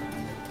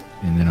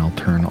 And then I'll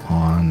turn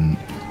on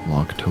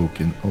lock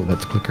token. Oh,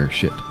 that's clicker.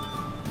 Shit.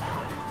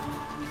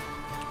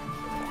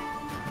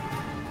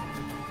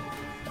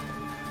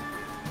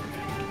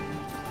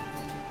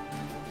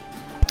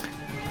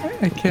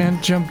 I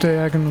can't jump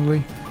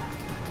diagonally.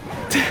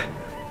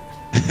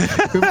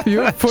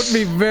 You put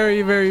me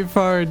very, very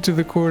far into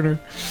the corner.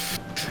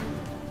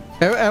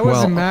 I was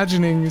Well,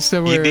 imagining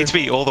somewhere, You need to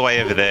be all the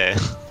way over there.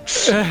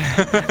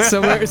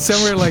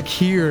 somewhere like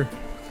here,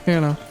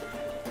 you know.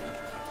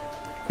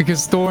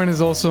 Because Thorn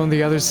is also on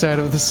the other side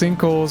of the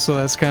sinkhole, so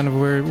that's kind of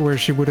where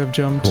she would have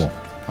jumped. Cool.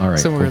 All right.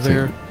 Somewhere let's see.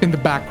 there, in the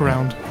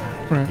background.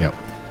 Right. Yep.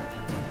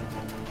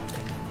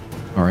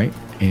 All right.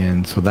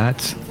 And so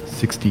that's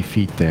 60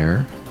 feet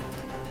there.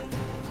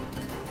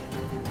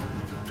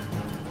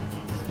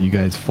 You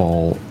guys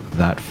fall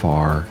that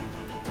far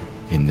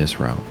in this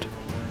round.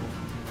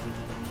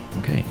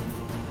 Okay.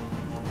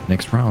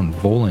 Next round,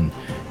 Volan.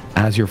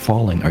 As you're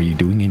falling, are you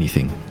doing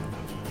anything?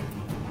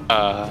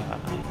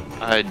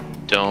 I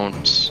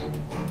don't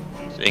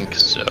think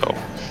so.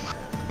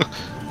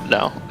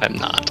 No, I'm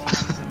not.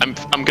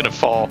 I'm gonna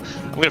fall.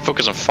 I'm gonna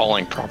focus on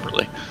falling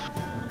properly.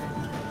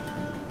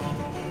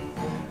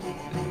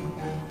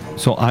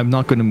 So I'm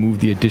not going to move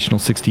the additional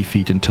 60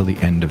 feet until the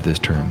end of this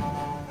turn.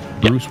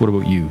 Bruce, what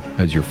about you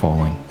as you're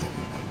falling?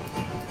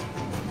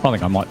 I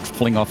think I might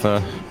fling off a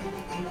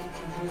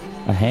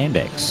hand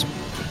axe.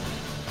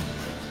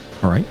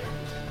 All right.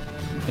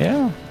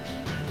 Yeah.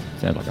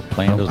 Sounds like a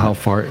plan, doesn't How it?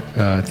 far?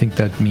 I think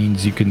that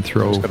means you can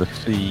throw. Just got to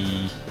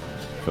see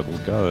if it'll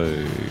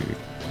go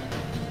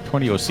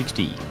 20 or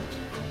 60.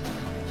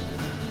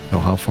 Oh,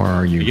 how far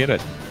are you? You get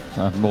it?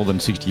 More than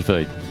 60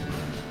 feet.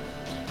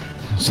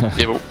 So,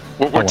 Yeah, but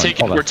we're won't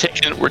taking bother.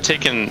 we're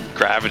taking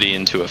gravity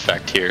into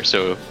effect here,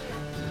 so it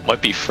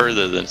might be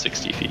further than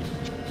 60 feet.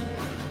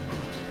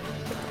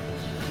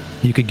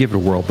 You could give it a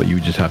whirl, but you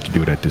would just have to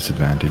do it at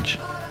disadvantage.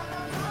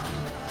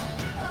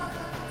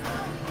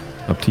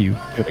 Up to you.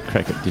 Got a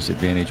crack at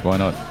disadvantage, why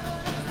not?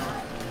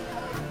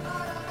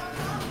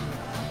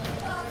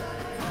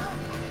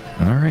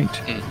 All right.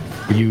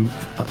 You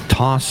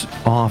toss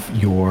off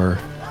your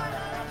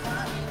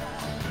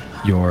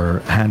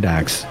hand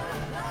axe,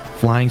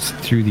 flying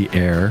through the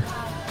air,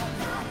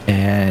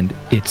 and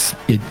it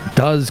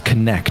does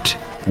connect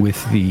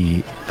with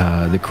the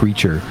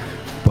creature,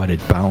 but it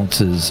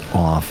bounces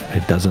off.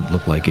 It doesn't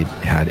look like it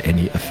had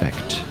any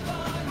effect.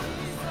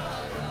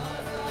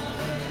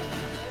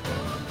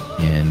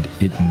 And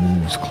it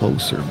moves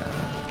closer now.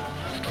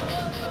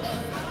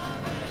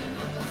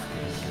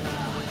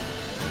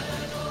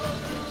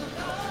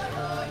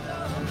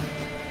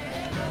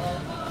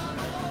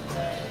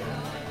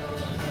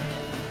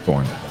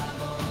 Thorn.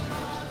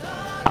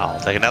 I'll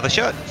take another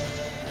shot.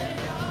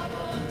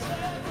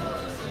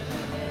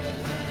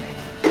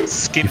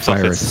 Skips off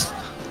fire its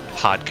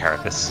hard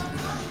carapace.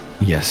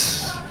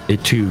 Yes,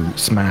 it too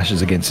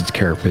smashes against its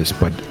carapace,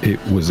 but it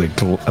was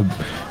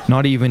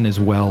not even as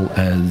well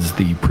as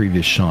the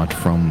previous shot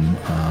from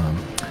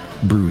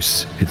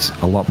Bruce. It's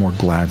a lot more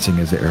glancing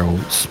as the arrow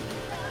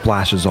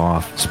spatters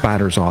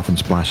off, and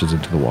splashes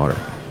into the water.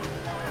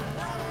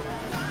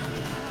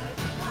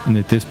 And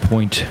at this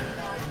point,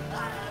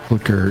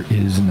 Flicker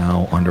is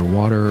now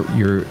underwater.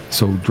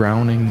 So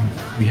drowning.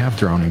 We have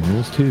drowning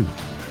rules too.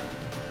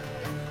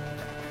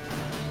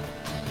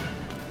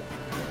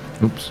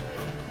 Oops.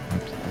 I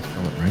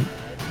spelled it right.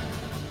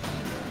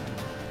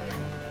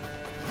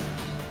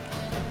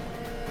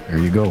 There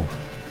you go.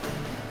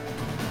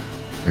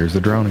 There's the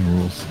drowning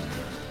rules.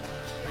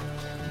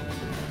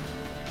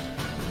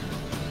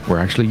 We're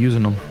actually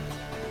using them.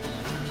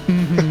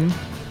 Mm-hmm.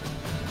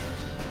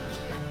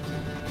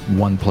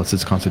 1 plus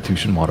its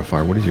constitution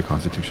modifier. What is your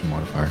constitution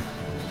modifier?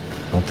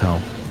 Don't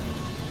tell.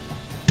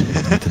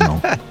 I need to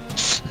know.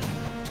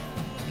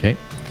 Okay.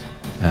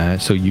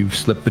 So you've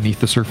slipped beneath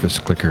the surface,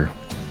 Clicker.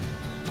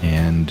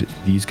 And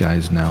these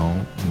guys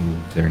now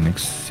move their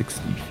next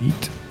 60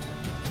 feet.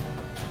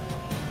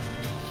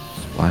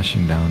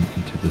 Splashing down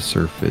into the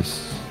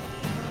surface.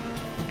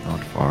 Not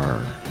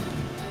far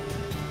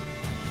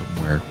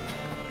from where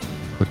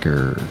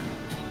Clicker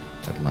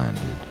had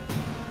landed.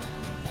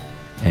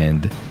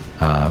 And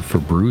for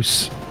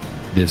Bruce,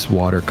 this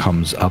water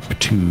comes up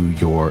to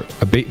your...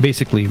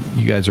 basically,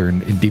 you guys are in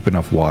deep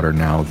enough water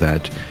now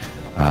that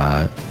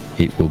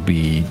it will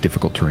be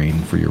difficult terrain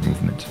for your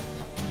movement.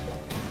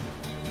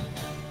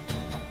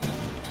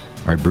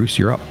 All right, Bruce,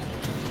 you're up.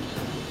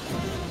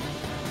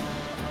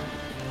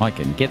 I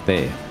can get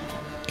there.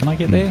 Can I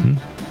get there?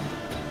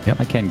 Yep.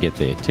 I can get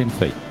there. 10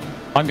 feet.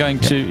 I'm going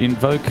to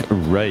invoke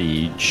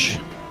Rage.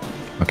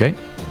 Okay.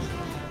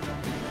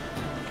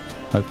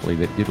 Hopefully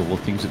that did all the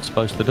things it's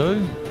supposed to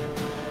do.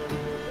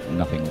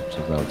 Nothing looks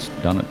as though it's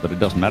done it, but it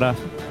doesn't matter.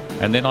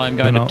 And then I'm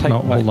going to take...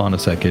 hold on a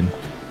second.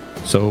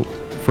 So,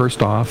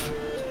 first off,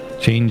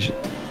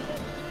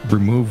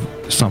 remove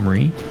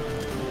summary.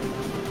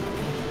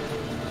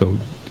 So,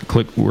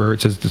 click where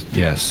it says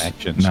yes.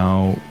 Actions.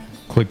 Now,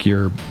 click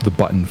the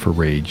button for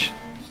Rage.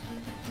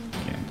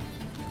 Okay.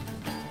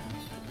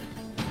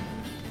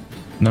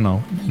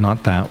 No,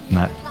 not that.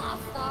 Not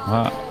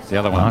the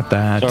other one. Not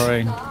that.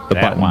 Sorry. The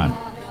that button. one.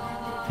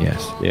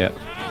 Yes. Yeah.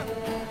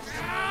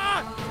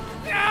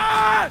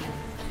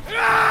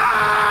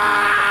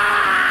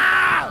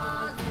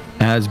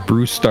 As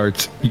Bruce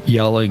starts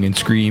yelling and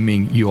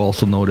screaming, you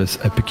also notice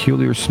a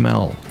peculiar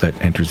smell that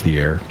enters the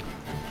air.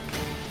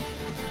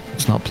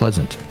 It's not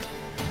pleasant.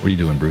 What are you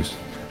doing, Bruce?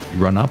 You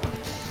run up?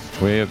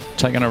 We're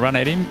taking a run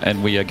at him,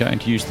 and we are going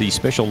to use the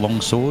special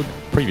longsword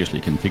previously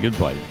configured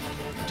by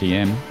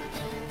TM.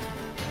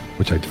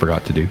 Which I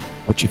forgot to do.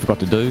 What you forgot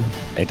to do?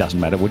 It doesn't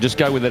matter. We'll just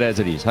go with it as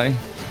it is, hey?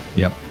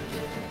 Yep.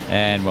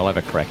 And we'll have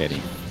a crack at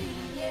him.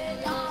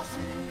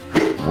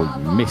 We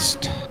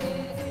missed.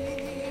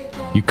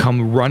 You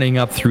come running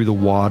up through the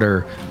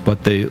water,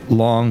 but the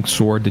long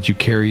sword that you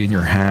carry in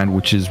your hand,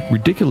 which is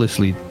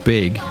ridiculously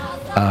big,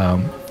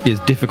 is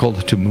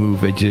difficult to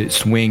move. It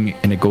swing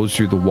and it goes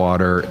through the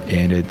water,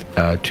 and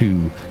it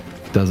too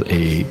does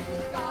a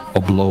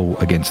blow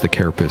against the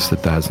carapace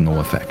that has no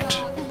effect.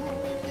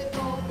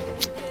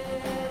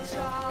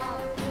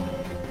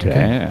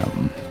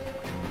 Damn.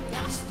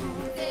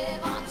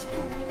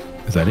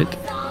 Is that it?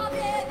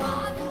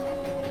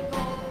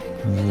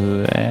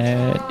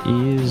 That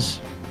is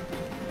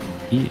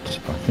it,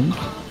 I think.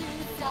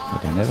 I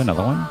don't have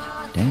another one.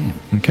 Damn.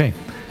 Okay.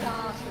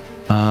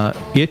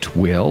 It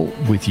will,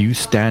 with you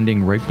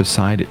standing right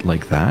beside it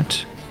like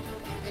that.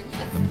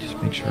 Let me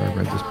just make sure I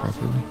read this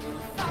properly.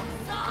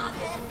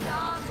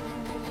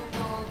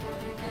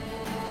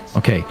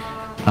 Okay.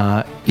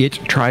 It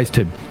tries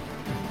to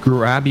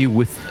grab you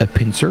with a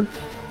pincer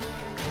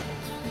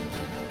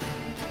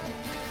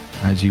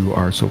as you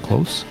are so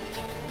close.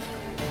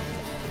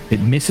 It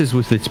misses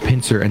with its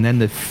pincer, and then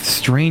the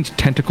strange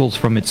tentacles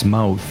from its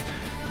mouth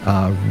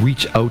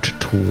reach out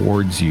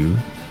towards you.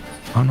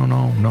 Oh,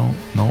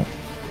 no.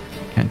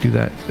 Can't do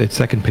that. Its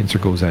second pincer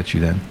goes at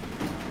you then.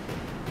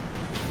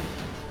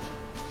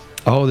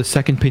 Oh, the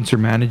second pincer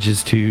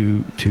manages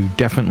to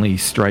definitely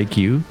strike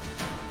you.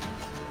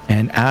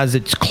 And as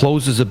it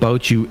closes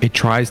about you, it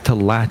tries to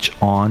latch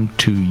on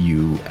to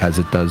you as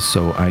it does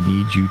so. I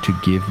need you to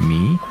give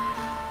me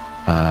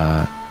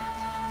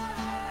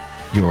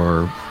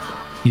your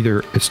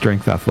either a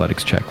strength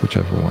athletics check,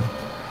 whichever one.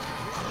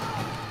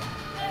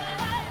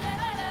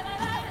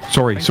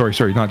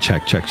 Sorry, not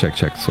check.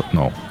 So,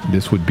 no,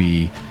 this would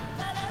be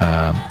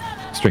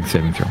strength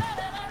saving throw.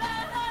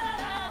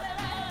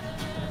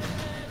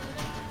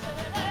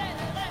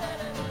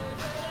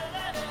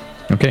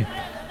 Okay.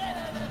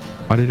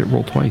 Why did it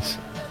roll twice?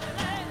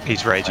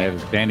 He's I raging.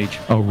 have advantage.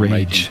 Oh,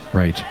 rage.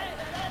 Right.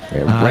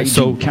 Yeah, raging.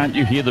 So- Can't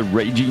you hear the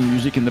raging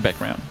music in the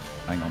background?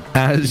 Hang on.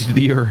 As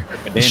your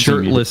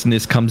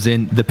shirtlessness comes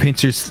in, the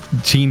pincers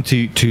seem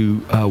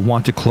to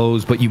want to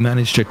close, but you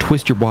manage to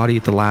twist your body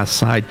at the last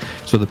side,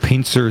 so the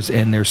pincers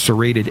and their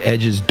serrated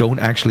edges don't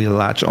actually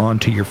latch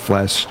onto your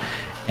flesh,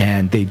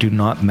 and they do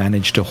not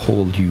manage to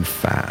hold you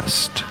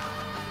fast.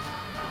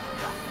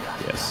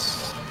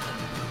 Yes.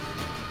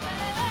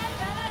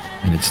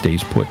 And it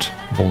stays put.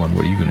 Volan,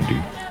 what are you going to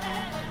do?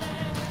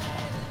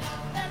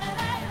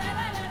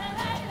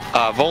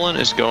 Volan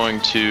is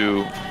going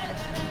to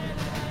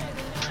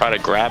try to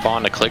grab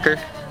on a clicker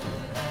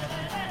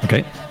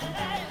Okay.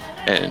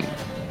 and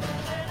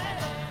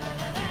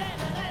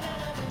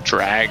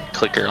drag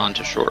clicker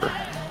onto shore.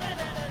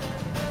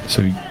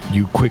 So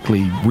you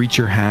quickly reach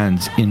your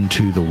hands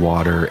into the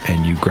water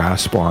and you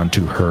grasp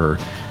onto her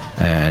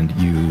and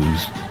you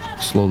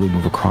slowly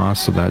move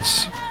across. So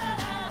that's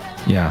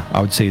Yeah,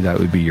 I would say that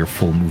would be your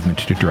full movement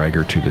to drag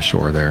her to the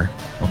shore there.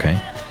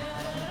 Okay.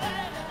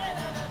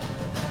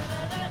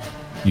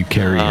 You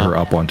carry her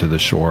up onto the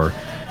shore.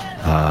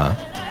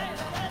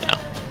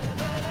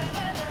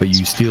 But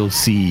you still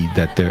see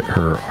that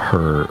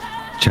her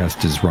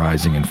chest is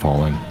rising and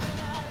falling.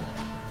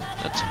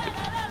 That's good.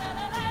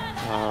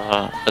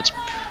 That's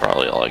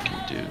probably all I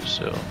can do,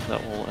 so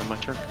that will end my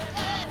turn.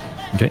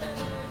 Okay.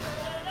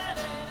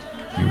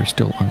 You are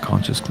still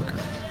unconscious, Clicker.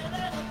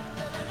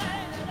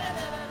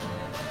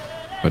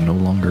 But no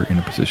longer in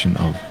a position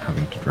of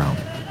having to drown.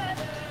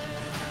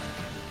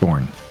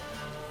 Thorn.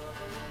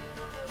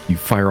 You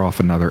fire off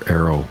another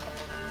arrow.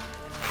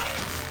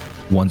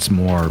 Once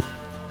more,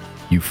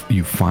 you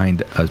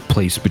find a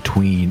place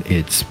between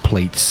its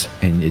plates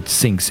and it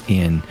sinks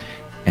in,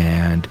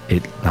 and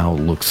it now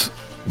looks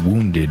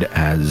wounded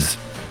as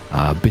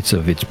bits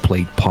of its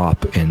plate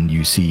pop, and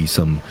you see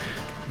some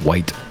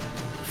white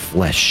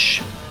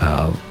flesh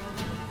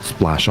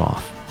splash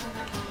off.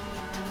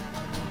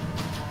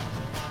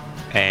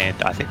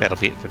 And I think that'll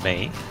be it for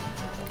me.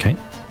 Okay,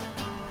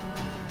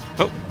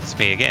 Oh, it's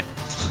me again.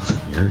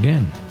 here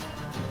again.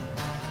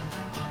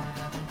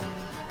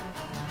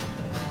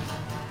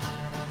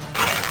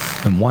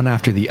 And one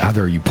after the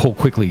other, you pull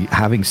quickly.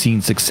 Having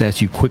seen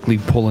success, you quickly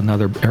pull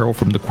another arrow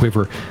from the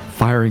quiver,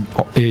 firing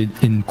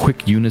in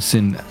quick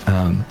unison,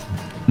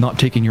 not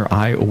taking your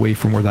eye away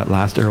from where that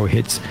last arrow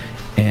hits.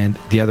 And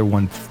the other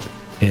one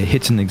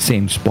hits in the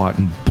same spot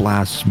and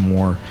blasts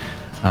more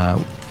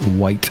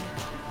white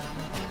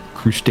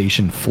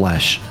crustacean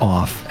flesh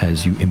off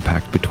as you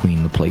impact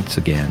between the plates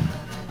again.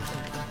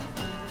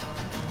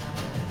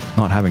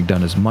 Not having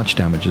done as much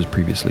damage as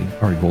previously.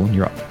 All right, Volan,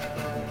 you're up.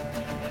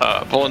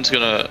 Volan's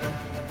gonna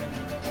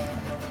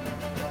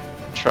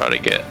try to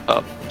get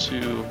up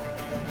to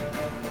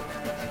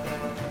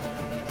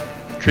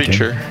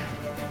creature.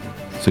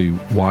 So you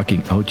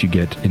walking out, you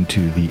get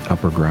into the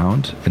upper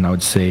ground, and I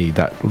would say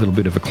that little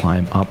bit of a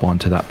climb up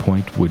onto that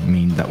point would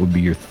mean that would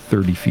be your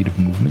 30 feet of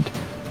movement.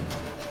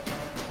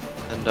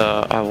 And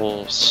I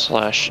will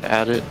slash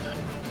at it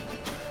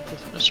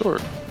with my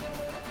sword.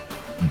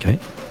 Okay,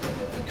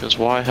 Because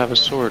why have a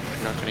sword if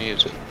you're not going to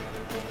use it?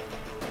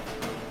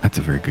 that's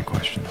a very good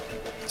question.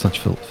 Such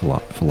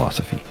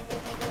philosophy.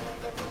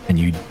 And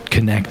you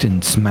connect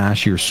and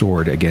smash your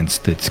sword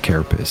against its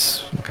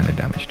carapace. What kind of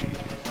damage do you do?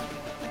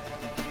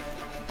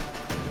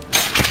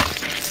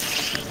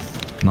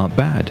 Not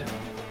bad.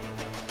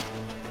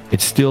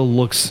 It still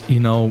looks,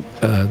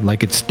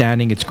 like it's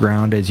standing its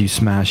ground as you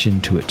smash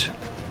into it.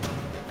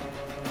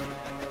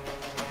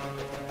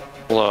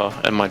 Well,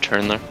 end my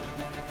turn there.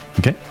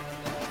 Okay.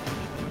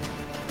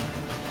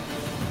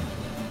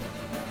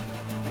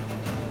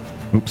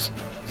 Oops.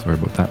 Sorry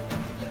about that.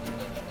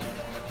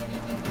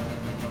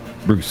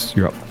 Bruce,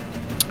 you're up.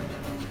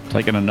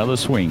 Taking another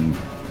swing.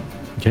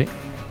 Okay.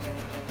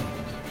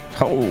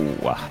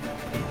 Oh.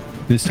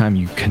 This time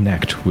you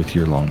connect with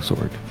your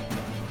longsword.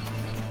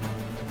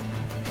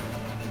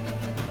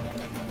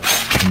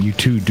 And you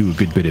too do a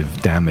good bit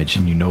of damage,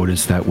 and you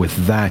notice that with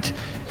that,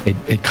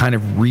 it kind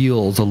of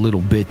reels a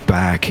little bit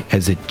back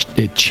as it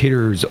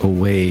chitters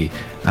away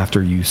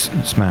after you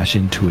smash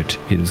into it.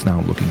 It is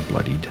now looking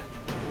bloodied.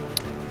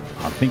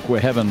 I think we're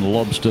having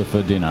lobster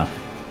for dinner.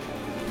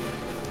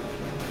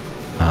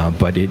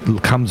 But it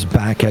comes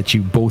back at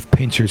you, both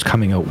pincers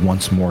coming out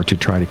once more to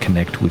try to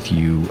connect with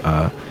you,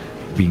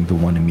 being the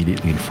one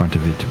immediately in front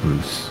of it,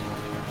 Bruce.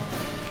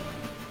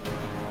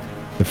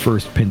 The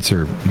first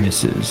pincer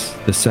misses.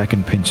 The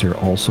second pincer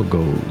also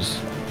goes.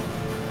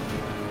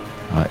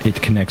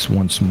 It connects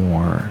once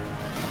more,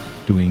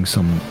 doing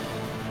some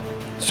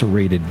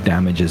serrated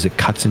damage as it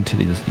cuts into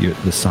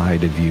the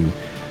side of you.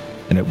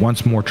 And it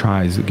once more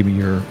tries. Give me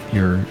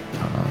your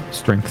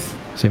strength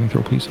saving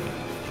throw, please.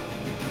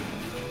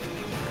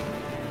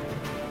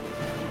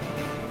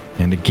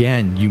 And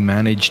again, you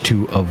manage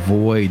to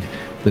avoid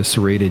the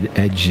serrated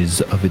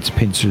edges of its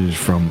pincers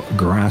from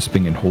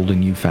grasping and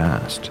holding you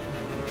fast.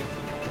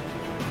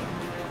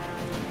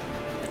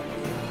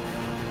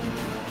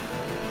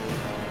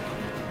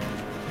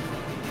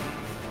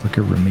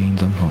 Clicker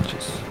remains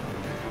unconscious.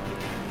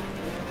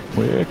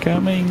 We're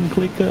coming,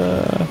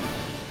 Clicker.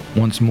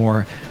 Once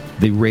more,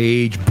 the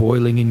rage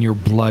boiling in your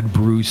blood,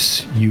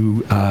 Bruce.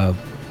 You,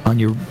 on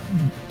your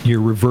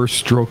reverse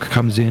stroke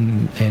comes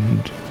in,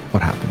 and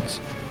what happens?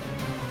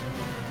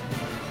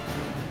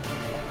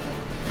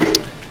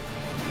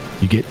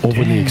 You get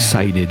overly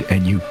excited,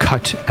 and you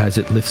cut as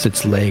it lifts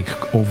its leg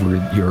over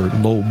your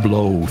low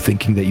blow,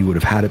 thinking that you would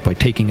have had it by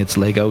taking its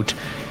leg out.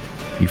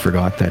 You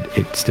forgot that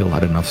it still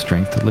had enough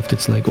strength to lift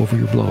its leg over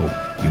your blow.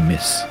 You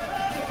miss.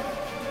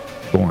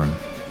 Thorn,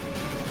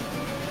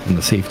 from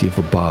the safety of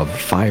above,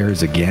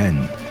 fires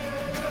again.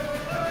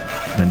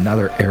 And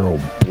another arrow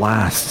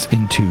blasts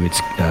into its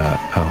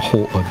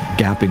a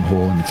gaping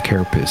hole in its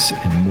carapace,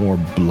 and more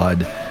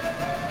blood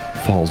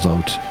falls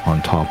out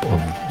on top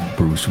of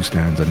Bruce, who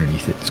stands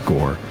underneath its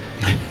gore.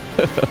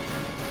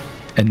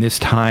 And this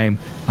time,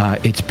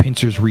 its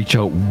pincers reach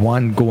out,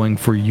 one going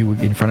for you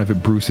in front of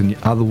it, Bruce, and the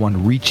other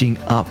one reaching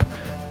up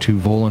to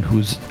Volan,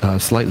 who's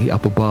slightly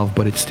up above,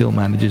 but it still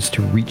manages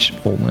to reach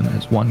Volan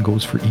as one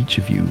goes for each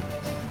of you.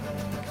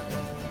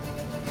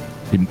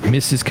 It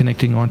misses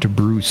connecting onto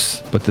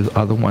Bruce, but the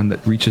other one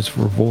that reaches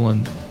for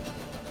Volan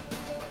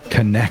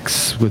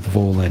connects with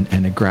Volan,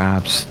 and it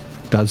grabs,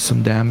 does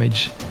some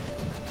damage,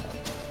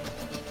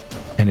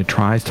 and it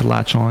tries to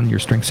latch on. Your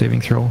strength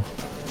saving throw.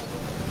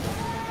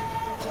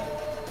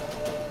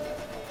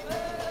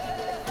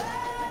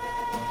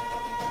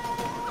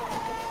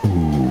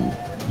 Ooh,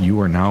 you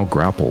are now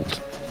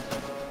grappled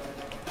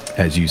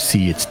as you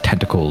see its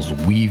tentacles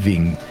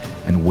weaving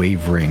and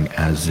wavering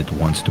as it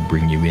wants to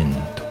bring you in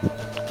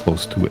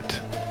close to it.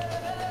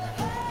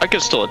 I can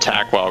still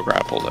attack while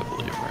grappled, I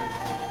believe,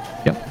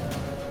 right? Yep.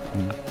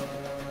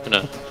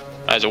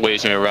 As it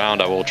waves me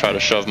around, I will try to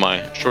shove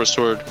my short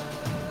sword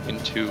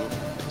into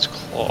its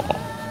claw.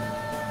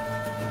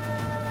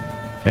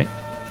 Okay.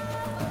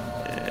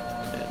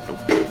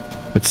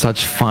 With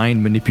such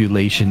fine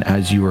manipulation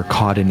as you are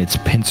caught in its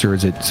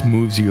pincers, it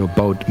moves you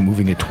about,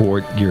 moving it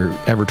toward, you're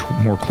ever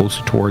more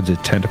closer towards the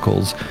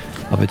tentacles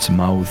of its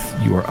mouth.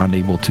 You are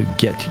unable to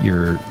get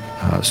your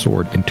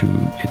sword into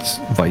its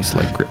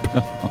vice-like grip.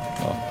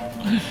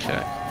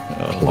 Okay.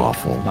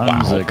 Lawful.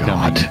 Lungs Wow, are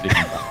God.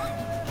 coming.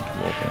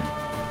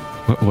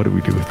 What do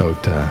we do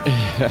without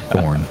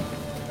Thorn?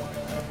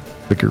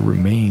 Vicar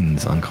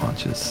remains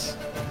unconscious.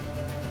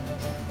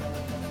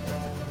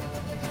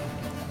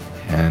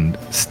 And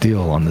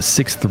still on the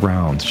 6th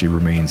round, she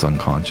remains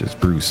unconscious.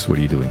 Bruce, what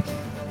are you doing?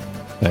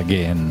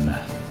 Again.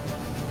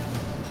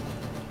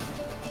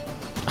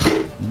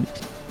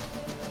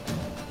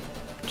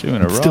 Two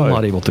in a row. Still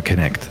not able to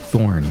connect.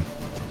 Thorn,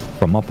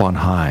 from up on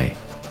high,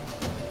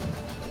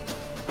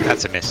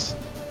 That's a miss.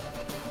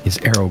 his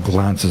arrow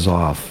glances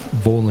off.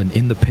 Volan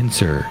in the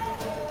pincer.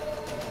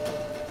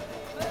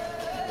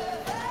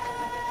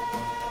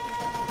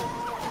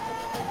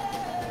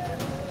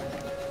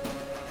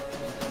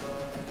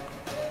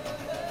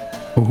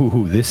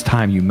 Ooh, this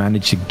time you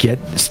manage to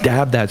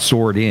stab that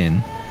sword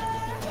in.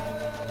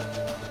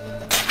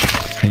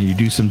 And you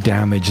do some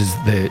damage as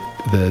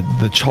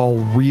the chawl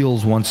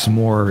reels once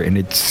more, and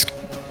it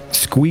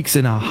squeaks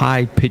in a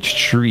high-pitched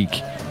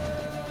shriek.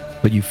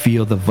 But you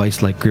feel the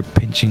vice-like grip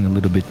pinching a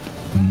little bit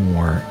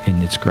more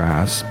in its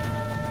grasp.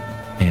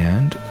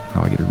 And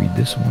now I gotta read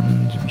this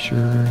one to be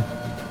sure.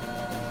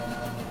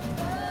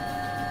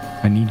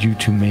 I need you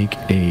to make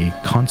a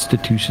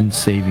Constitution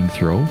saving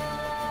throw.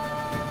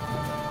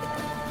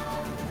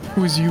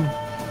 Who is you?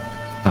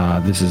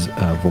 This is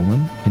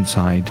Volan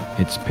inside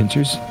its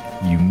pincers.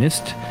 You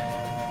missed.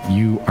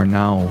 You are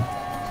now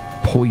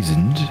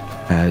poisoned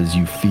as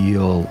you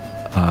feel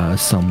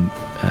some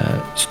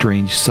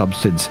strange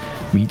substance.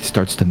 Meat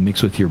starts to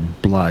mix with your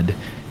blood,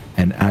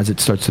 and as it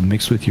starts to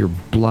mix with your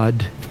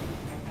blood,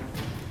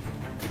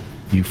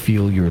 you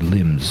feel your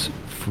limbs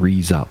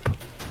freeze up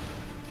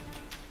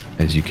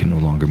as you can no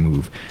longer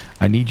move.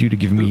 I need you to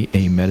give me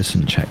a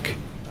medicine check,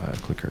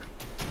 Clicker.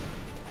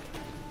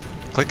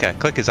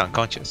 Clicker's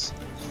unconscious.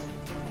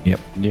 Yep.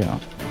 Yeah.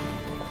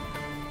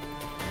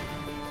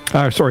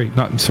 Sorry.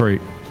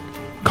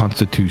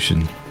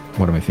 Constitution.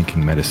 What am I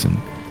thinking? Medicine,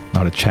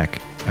 not a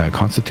check.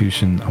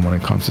 Constitution. I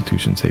want a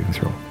Constitution saving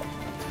throw.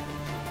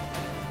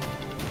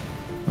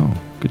 Oh,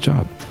 good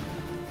job.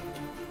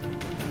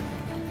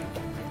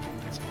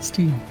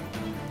 16.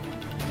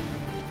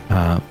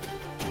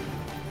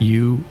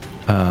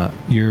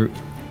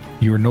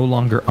 You're no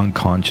longer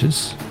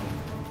unconscious,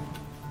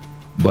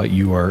 but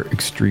you are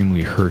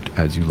extremely hurt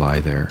as you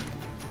lie there.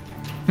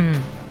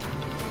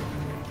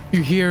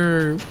 You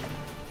hear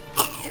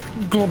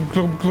glub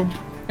glub glub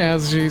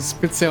as she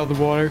spits out the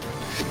water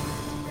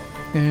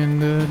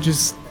and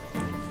just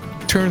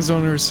turns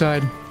on her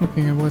side,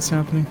 looking at what's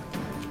happening.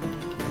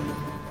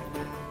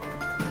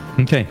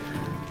 Okay.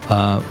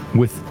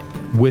 With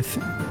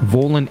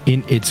Volan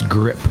in its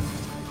grip,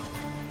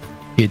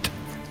 it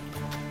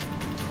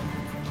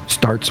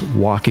starts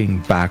walking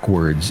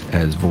backwards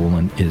as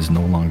Volan is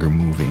no longer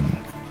moving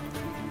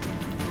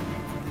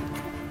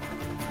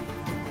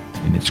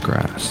in its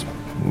grasp,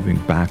 moving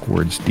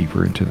backwards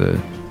deeper into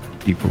the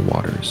deeper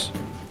waters.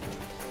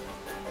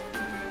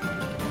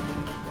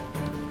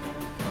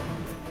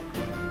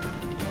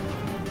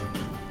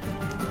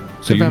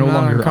 So you're I'm no not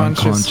longer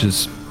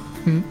unconscious.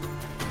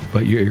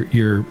 but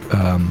you're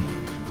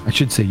I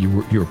should say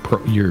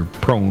you're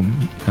prone.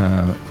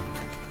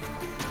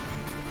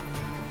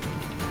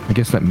 I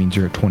guess that means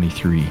you're at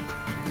 23.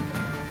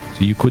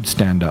 So you could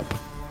stand up.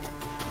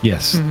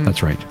 Yes,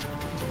 that's right.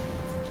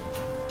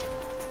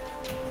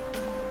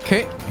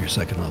 Okay. Your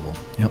second level.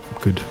 Yep,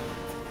 good.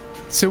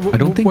 So I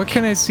don't think- what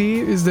can I see?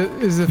 Is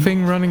the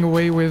thing running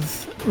away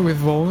with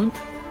Volan?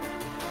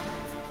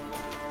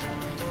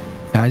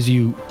 As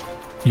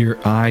your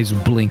eyes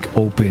blink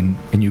open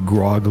and you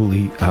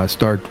groggily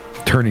start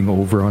turning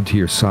over onto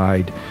your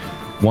side,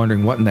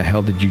 wondering what in the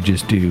hell did you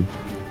just do?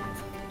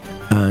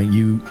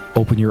 You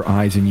open your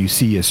eyes and you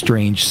see a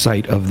strange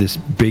sight of this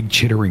big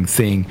chittering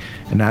thing,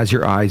 and as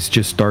your eyes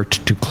just start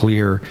to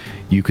clear,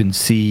 you can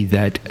see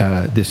that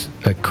this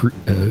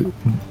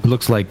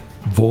looks like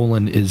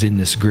Volan is in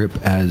this grip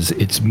as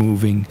it's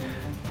moving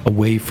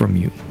away from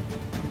you.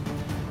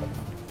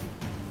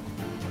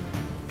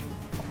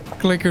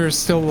 Clicker is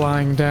still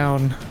lying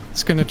down.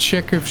 It's gonna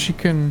check if she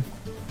can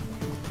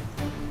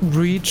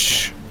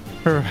reach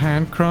her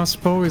hand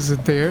crossbow. Is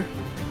it there?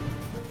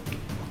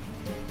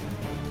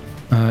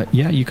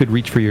 Yeah, you could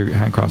reach for your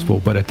hand crossbow,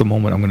 but at the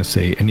moment I'm going to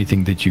say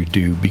anything that you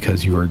do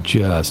because you are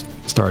just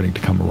starting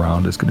to come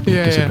around is going to be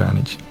a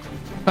disadvantage.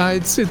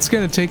 It's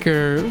gonna take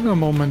her a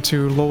moment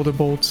to load a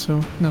bolt,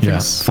 so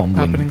nothing's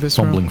happening this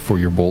fumbling round. for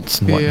your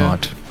bolts and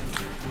whatnot.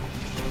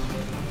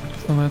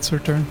 So that's her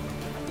turn.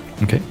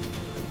 Okay.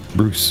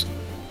 Bruce.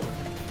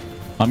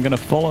 I'm going to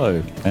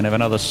follow and have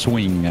another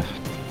swing.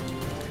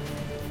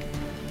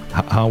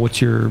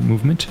 What's your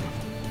movement?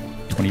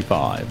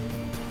 25.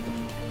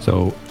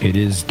 So it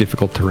is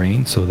difficult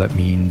terrain, so that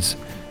means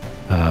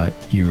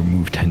you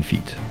move 10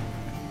 feet.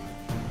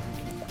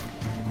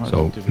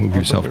 So move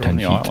yourself 10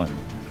 feet. Island.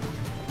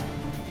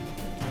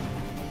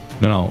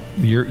 No,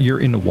 you're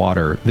in the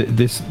water.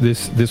 This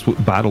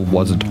battle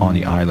wasn't on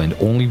the island.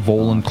 Only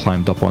Volan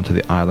climbed up onto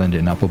the island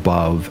and up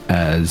above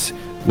as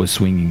was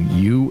swinging.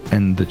 You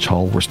and the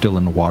Chal were still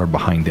in the water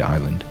behind the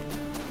island.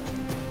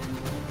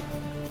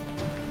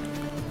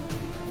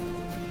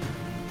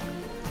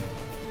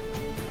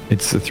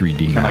 It's a 3D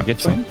Can map. I get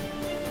to him?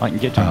 I can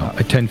get to him.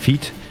 At 10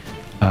 feet?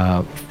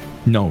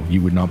 No,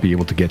 you would not be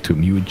able to get to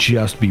him. You would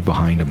just be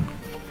behind him.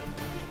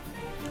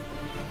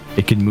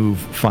 It can move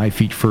 5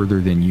 feet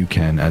further than you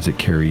can as it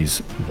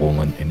carries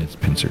Volan in its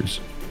pincers.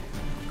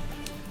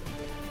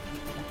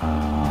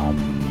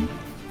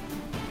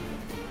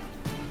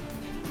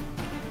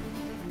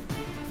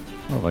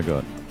 What have I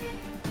got?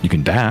 You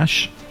can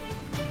dash.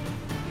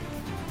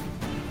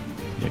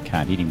 Yeah,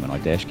 can't hit him when I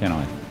dash, can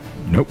I?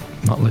 Nope,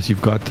 not unless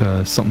you've got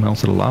something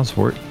else that allows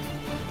for it.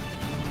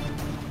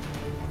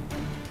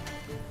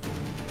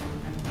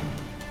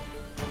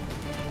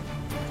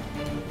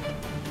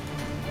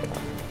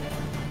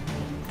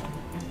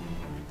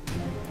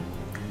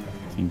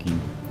 Thinking.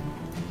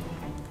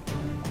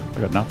 I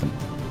got nothing.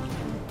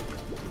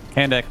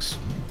 Hand axe.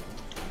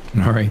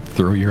 All right,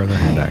 throw your other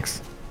hand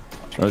axe.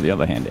 Throw the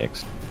other hand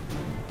axe.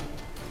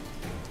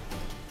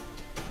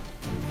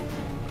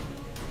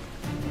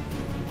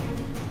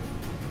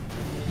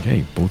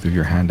 Okay, both of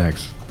your hand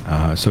axe.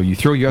 So you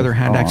throw your other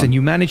hand axe and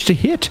you manage to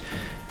hit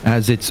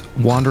as it's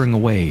wandering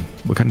away.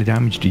 What kind of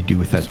damage do you do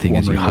with that thing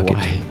as you hug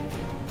it?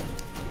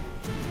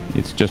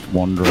 It's just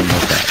wandering like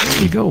that.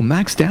 There you go,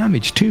 max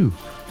damage too.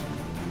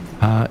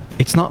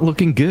 It's not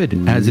looking good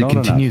as it Not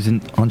continues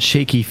on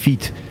shaky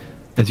feet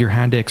as your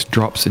hand axe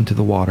drops into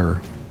the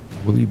water.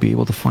 Will you be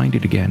able to find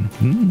it again?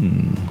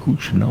 Who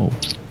should know?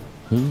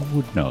 Who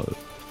would know?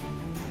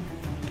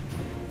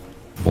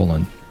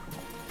 Volan.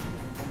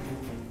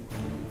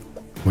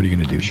 What are you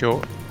going to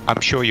do? I'm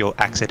sure you'll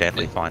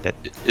accidentally find it.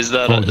 Is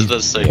that Oh, is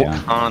he's that a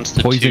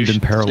constitution? Poisoned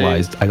and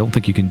paralyzed. I don't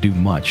think you can do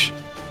much.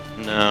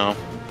 save? No.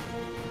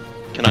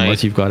 Can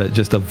Unless you've got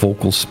just a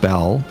vocal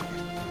spell.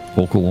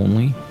 Vocal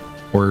only.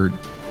 Or,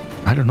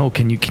 I don't know,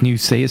 can you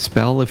say a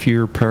spell if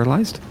you're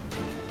paralyzed?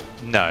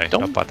 No,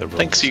 Don't not by the rules.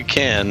 think so. You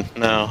can.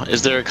 No.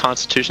 Is there a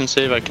Constitution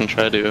save I can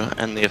try to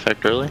end the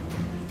effect early?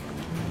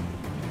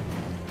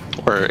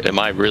 Or am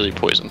I really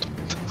poisoned?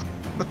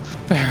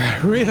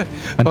 Really?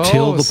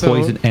 Until the So-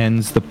 poison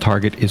ends, the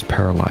target is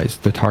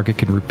paralyzed. The target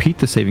can repeat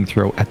the saving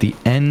throw at the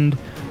end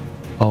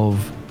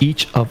of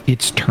each of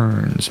its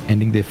turns,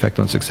 ending the effect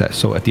on success.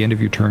 So at the end of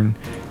your turn,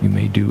 you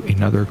may do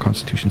another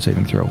Constitution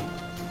saving throw.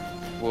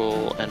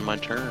 Will end my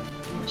turn.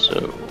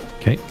 So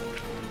Okay?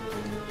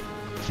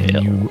 And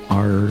Fail. you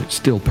are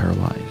still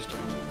paralyzed.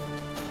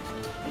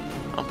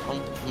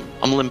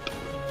 I'm limp.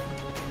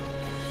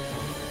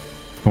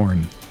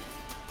 Thorn.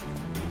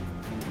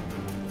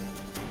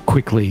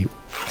 Quickly,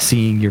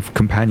 seeing your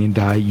companion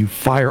die, you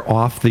fire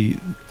off the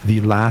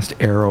last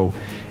arrow,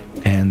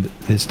 and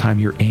this time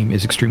your aim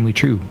is extremely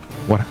true.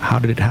 How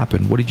did it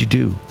happen? What did you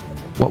do?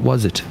 What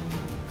was it?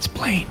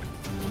 Explain.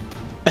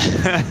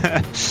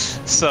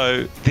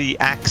 So the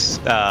axe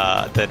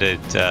that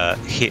had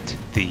hit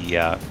the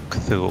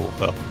Cthulhu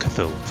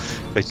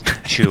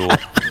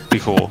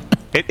before.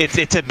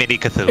 It's a mini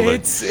Cthulhu.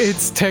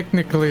 It's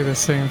technically the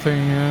same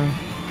thing, yeah.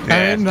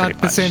 Yeah, Not pretty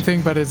the same much.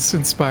 thing, but it's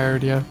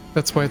inspired, yeah.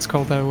 That's why it's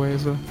called that way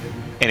as well.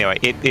 Anyway,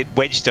 it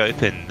wedged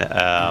open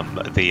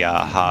the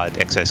hard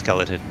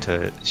exoskeleton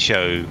to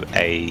show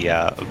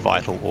a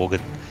vital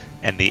organ,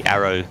 and the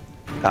arrow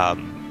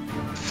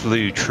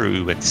flew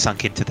true and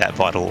sunk into that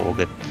vital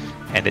organ,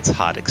 and its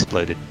heart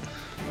exploded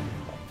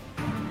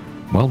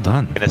Well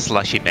done. in a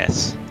slushy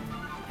mess.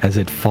 As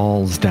it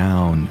falls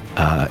down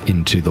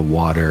into the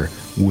water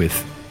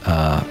with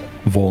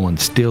Volan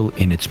still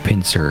in its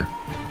pincer.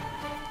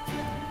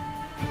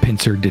 The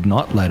pincer did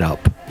not let up.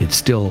 It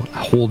still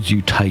holds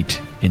you tight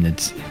in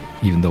its,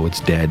 even though it's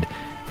dead,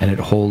 and it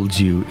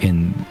holds you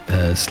in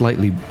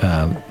slightly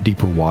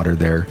deeper water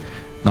there.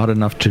 Not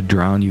enough to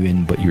drown you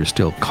in, but you're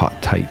still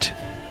caught tight.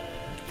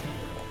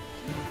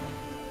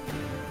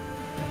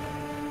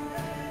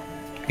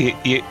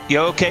 You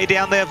okay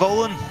down there,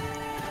 Volan?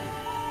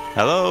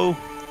 Hello?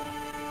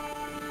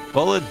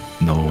 Bullet?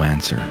 No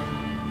answer.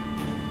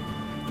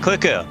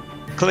 Clicker?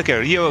 Clicker,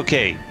 are you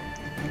okay?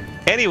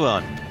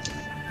 Anyone?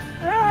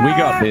 We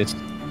got this.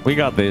 We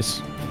got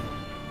this.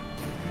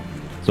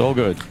 It's all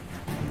good.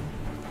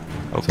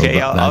 Okay,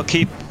 that- I'll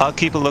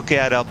keep a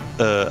lookout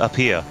up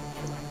here.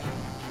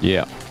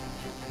 Yeah.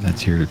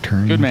 That's your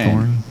turn, Good man.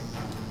 Thorn.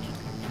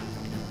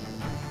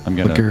 I'm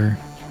gonna. Clicker,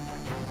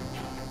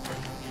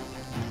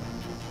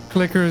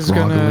 Clicker is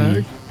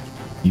groggily.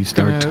 You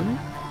start.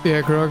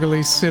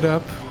 groggily sit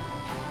up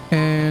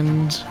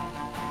and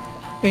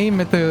aim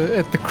at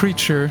the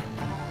creature.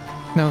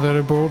 Now that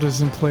her bolt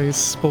is in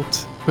place,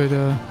 but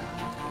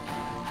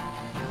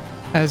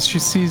as she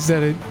sees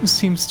that it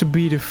seems to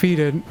be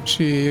defeated,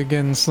 she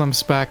again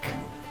slumps back,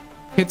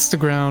 hits the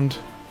ground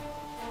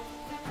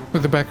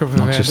with the back of her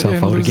Knocks head, herself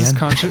and out loses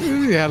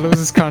again?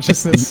 loses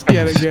consciousness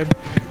yet again.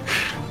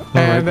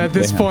 And Alright, at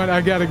this damn. point,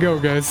 I gotta go,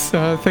 guys.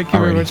 Thank you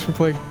very Alrighty. much for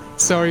playing.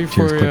 Sorry Cheers,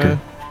 for Clicker.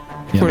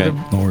 Yeah, for okay,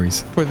 the- no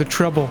worries. for the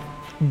trouble,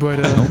 but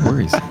No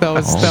worries. that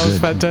was All that was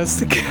good.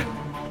 fantastic.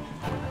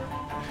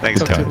 Thanks,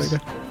 Talk to you guys.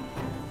 later.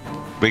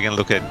 We can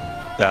look at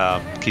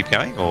keep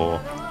going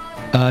or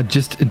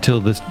Just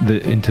until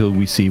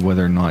we see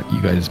whether or not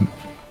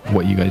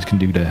what you guys can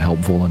do to help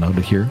Volan out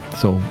of here.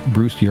 So,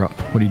 Bruce, you're up.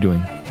 What are you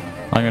doing?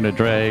 I'm gonna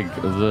drag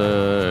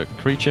the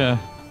creature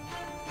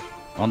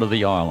onto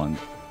the island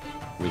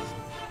with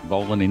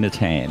Volan in its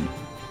hand.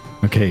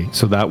 Okay,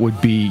 so that would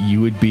be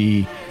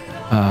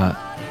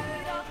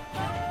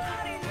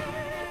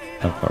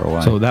How far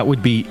away? so that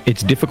would be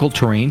it's difficult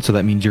terrain, so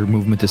that means your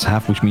movement is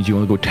half, which means you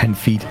only go 10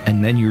 feet,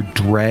 and then you're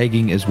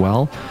dragging as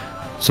well.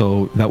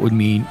 So that would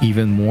mean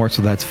even more,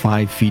 so that's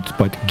 5 feet.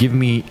 But give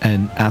me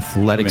an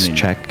athletics Winning.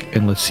 check,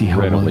 and let's see how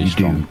well incredibly you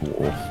strong do.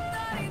 dwarf.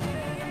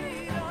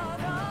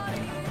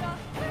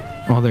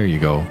 Oh, there you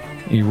go.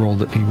 He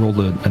rolled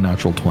a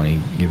natural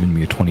 20, giving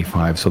me a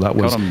 25. So that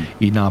was Got 'em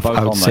enough. both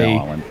I would on the say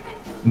island.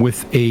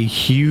 with a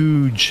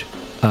huge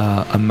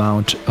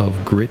amount of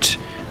grit,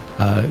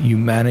 you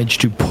manage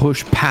to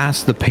push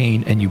past the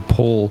pain and you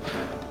pull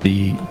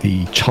the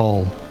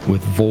Chull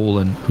with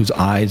Volan, whose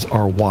eyes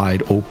are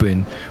wide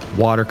open,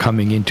 water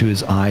coming into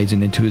his eyes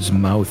and into his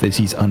mouth as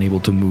he's unable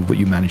to move, but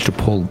you manage to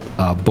pull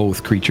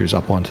both creatures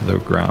up onto the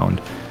ground.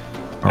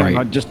 All And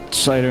right. I'd just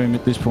say to him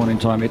at this point in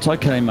time, it's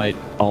okay, mate.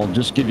 I'll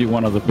just give you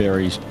one of the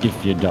berries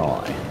if you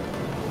die.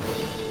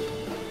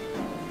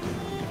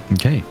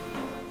 Okay.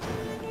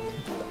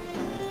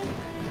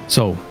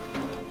 So,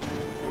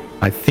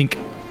 I think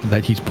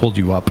that he's pulled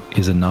you up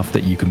is enough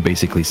that you can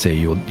basically say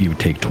you would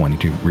take 20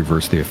 to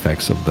reverse the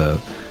effects of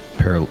the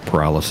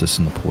paralysis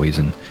and the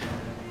poison.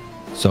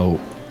 So,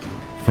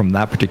 from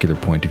that particular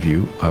point of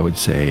view, I would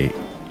say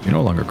you're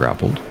no longer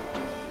grappled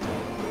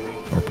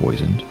or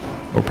poisoned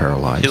or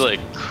paralyzed. He like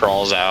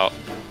crawls out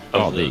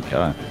Oh, of there you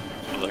go.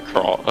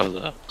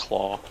 the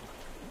claw.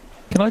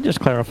 Can I just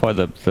clarify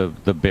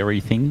the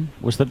berry thing?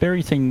 Was the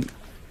berry thing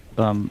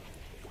on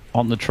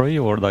the tree,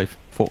 or are they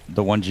for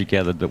the ones you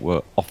gathered that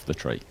were off the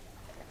tree?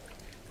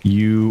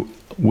 You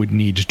would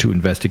need to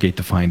investigate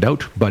to find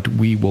out, but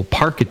we will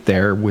park it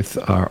there with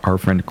our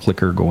friend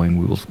Clicker going.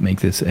 We will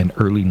make this an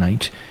early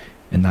night,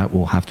 and that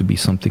will have to be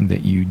something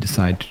that you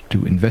decide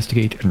to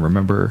investigate and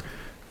remember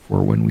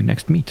for when we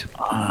next meet.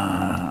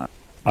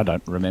 I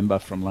don't remember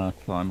from last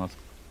time. Are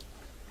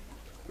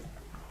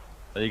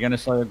you going to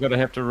say I've got to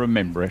have to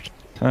remember it?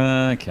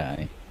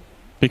 Okay.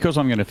 Because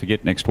I'm going to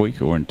forget next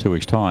week or in 2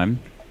 weeks' time,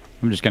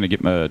 I'm just going to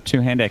get my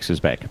 2 hand axes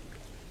back.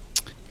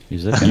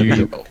 Is that going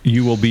to be...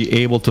 You will be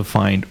able to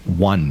find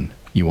one.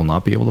 You will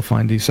not be able to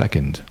find the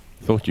second.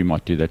 Thought you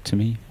might do that to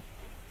me.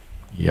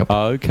 Yep.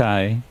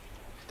 Okay.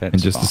 That's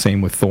And just the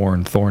same with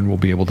Thorn. Thorn will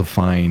be able to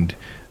find,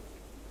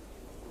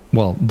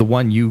 well, the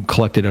one you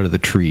collected out of the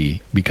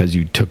tree because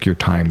you took your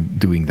time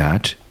doing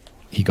that.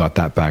 He got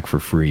that back for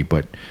free,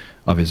 but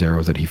of his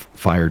arrows that he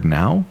fired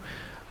now,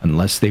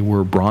 unless they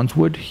were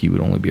bronzewood, he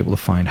would only be able to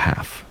find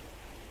half.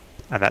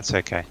 and that's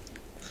okay.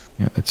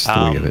 Yeah, that's the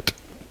way of it.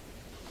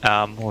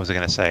 What was I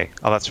going to say?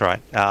 Oh, that's right.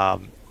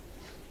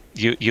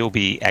 You'll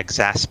be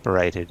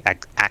exasperated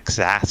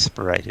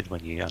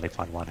when you only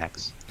find one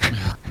axe.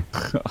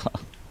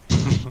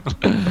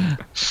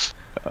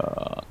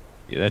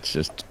 Yeah,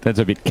 that's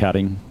a bit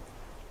cutting.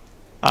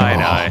 I Oh,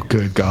 know.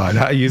 good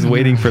God. He's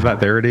waiting for that.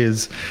 There it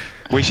is.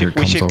 We Here should it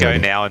we should comes go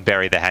already. now and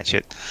bury the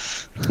hatchet.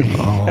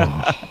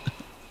 Oh.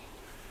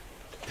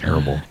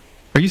 Terrible.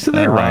 Are you still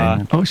there,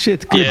 Ryan? Oh,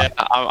 shit. Good. Yeah,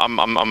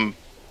 I'm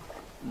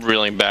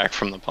reeling back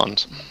from the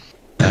puns.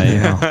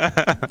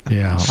 Yeah.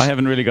 Yeah. I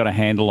haven't really got a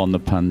handle on the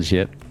puns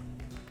yet.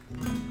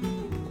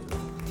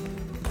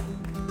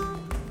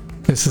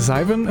 This is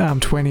Ivan, I'm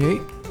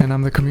 28, and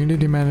I'm the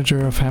community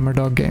manager of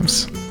Hammerdog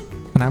Games.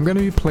 And I'm going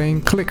to be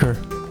playing Clicker,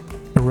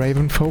 a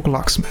Ravenfolk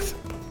locksmith.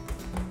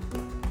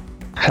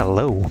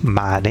 Hello,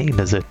 my name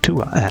is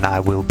Atua, and I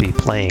will be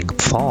playing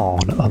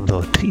Fawn of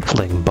the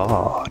Tiefling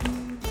Bard.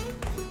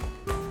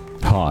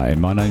 Hi,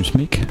 my name's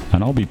Mick,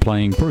 and I'll be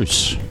playing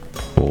Bruce,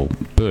 or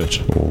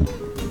Bert, or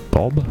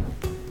Bob,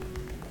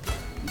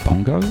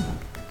 Pongo,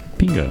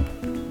 Bingo,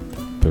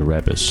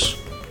 Barabbas,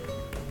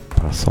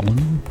 pass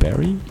on.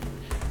 Barry?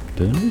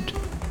 Bernard?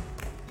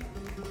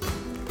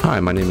 Hi,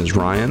 my name is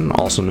Ryan,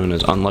 also known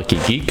as Unlucky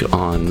Geek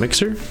on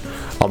Mixer.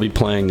 I'll be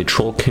playing the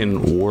Trollkin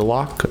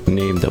Warlock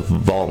named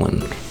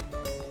Valen.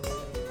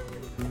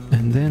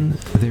 And then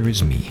there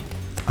is me.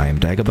 I am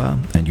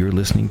Dagobah, and you're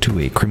listening to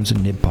a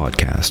Crimson Nib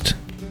podcast.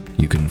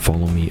 You can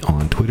follow me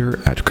on Twitter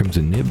at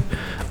Crimson Nib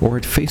or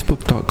at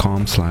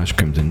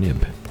facebook.com/Crimson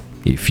Nib.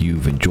 If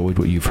you've enjoyed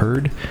what you've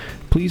heard,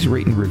 please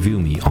rate and review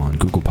me on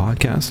Google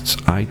Podcasts,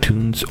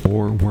 iTunes,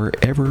 or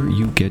wherever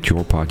you get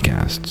your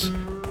podcasts.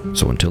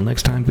 So until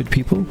next time, good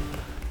people,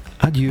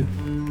 adieu.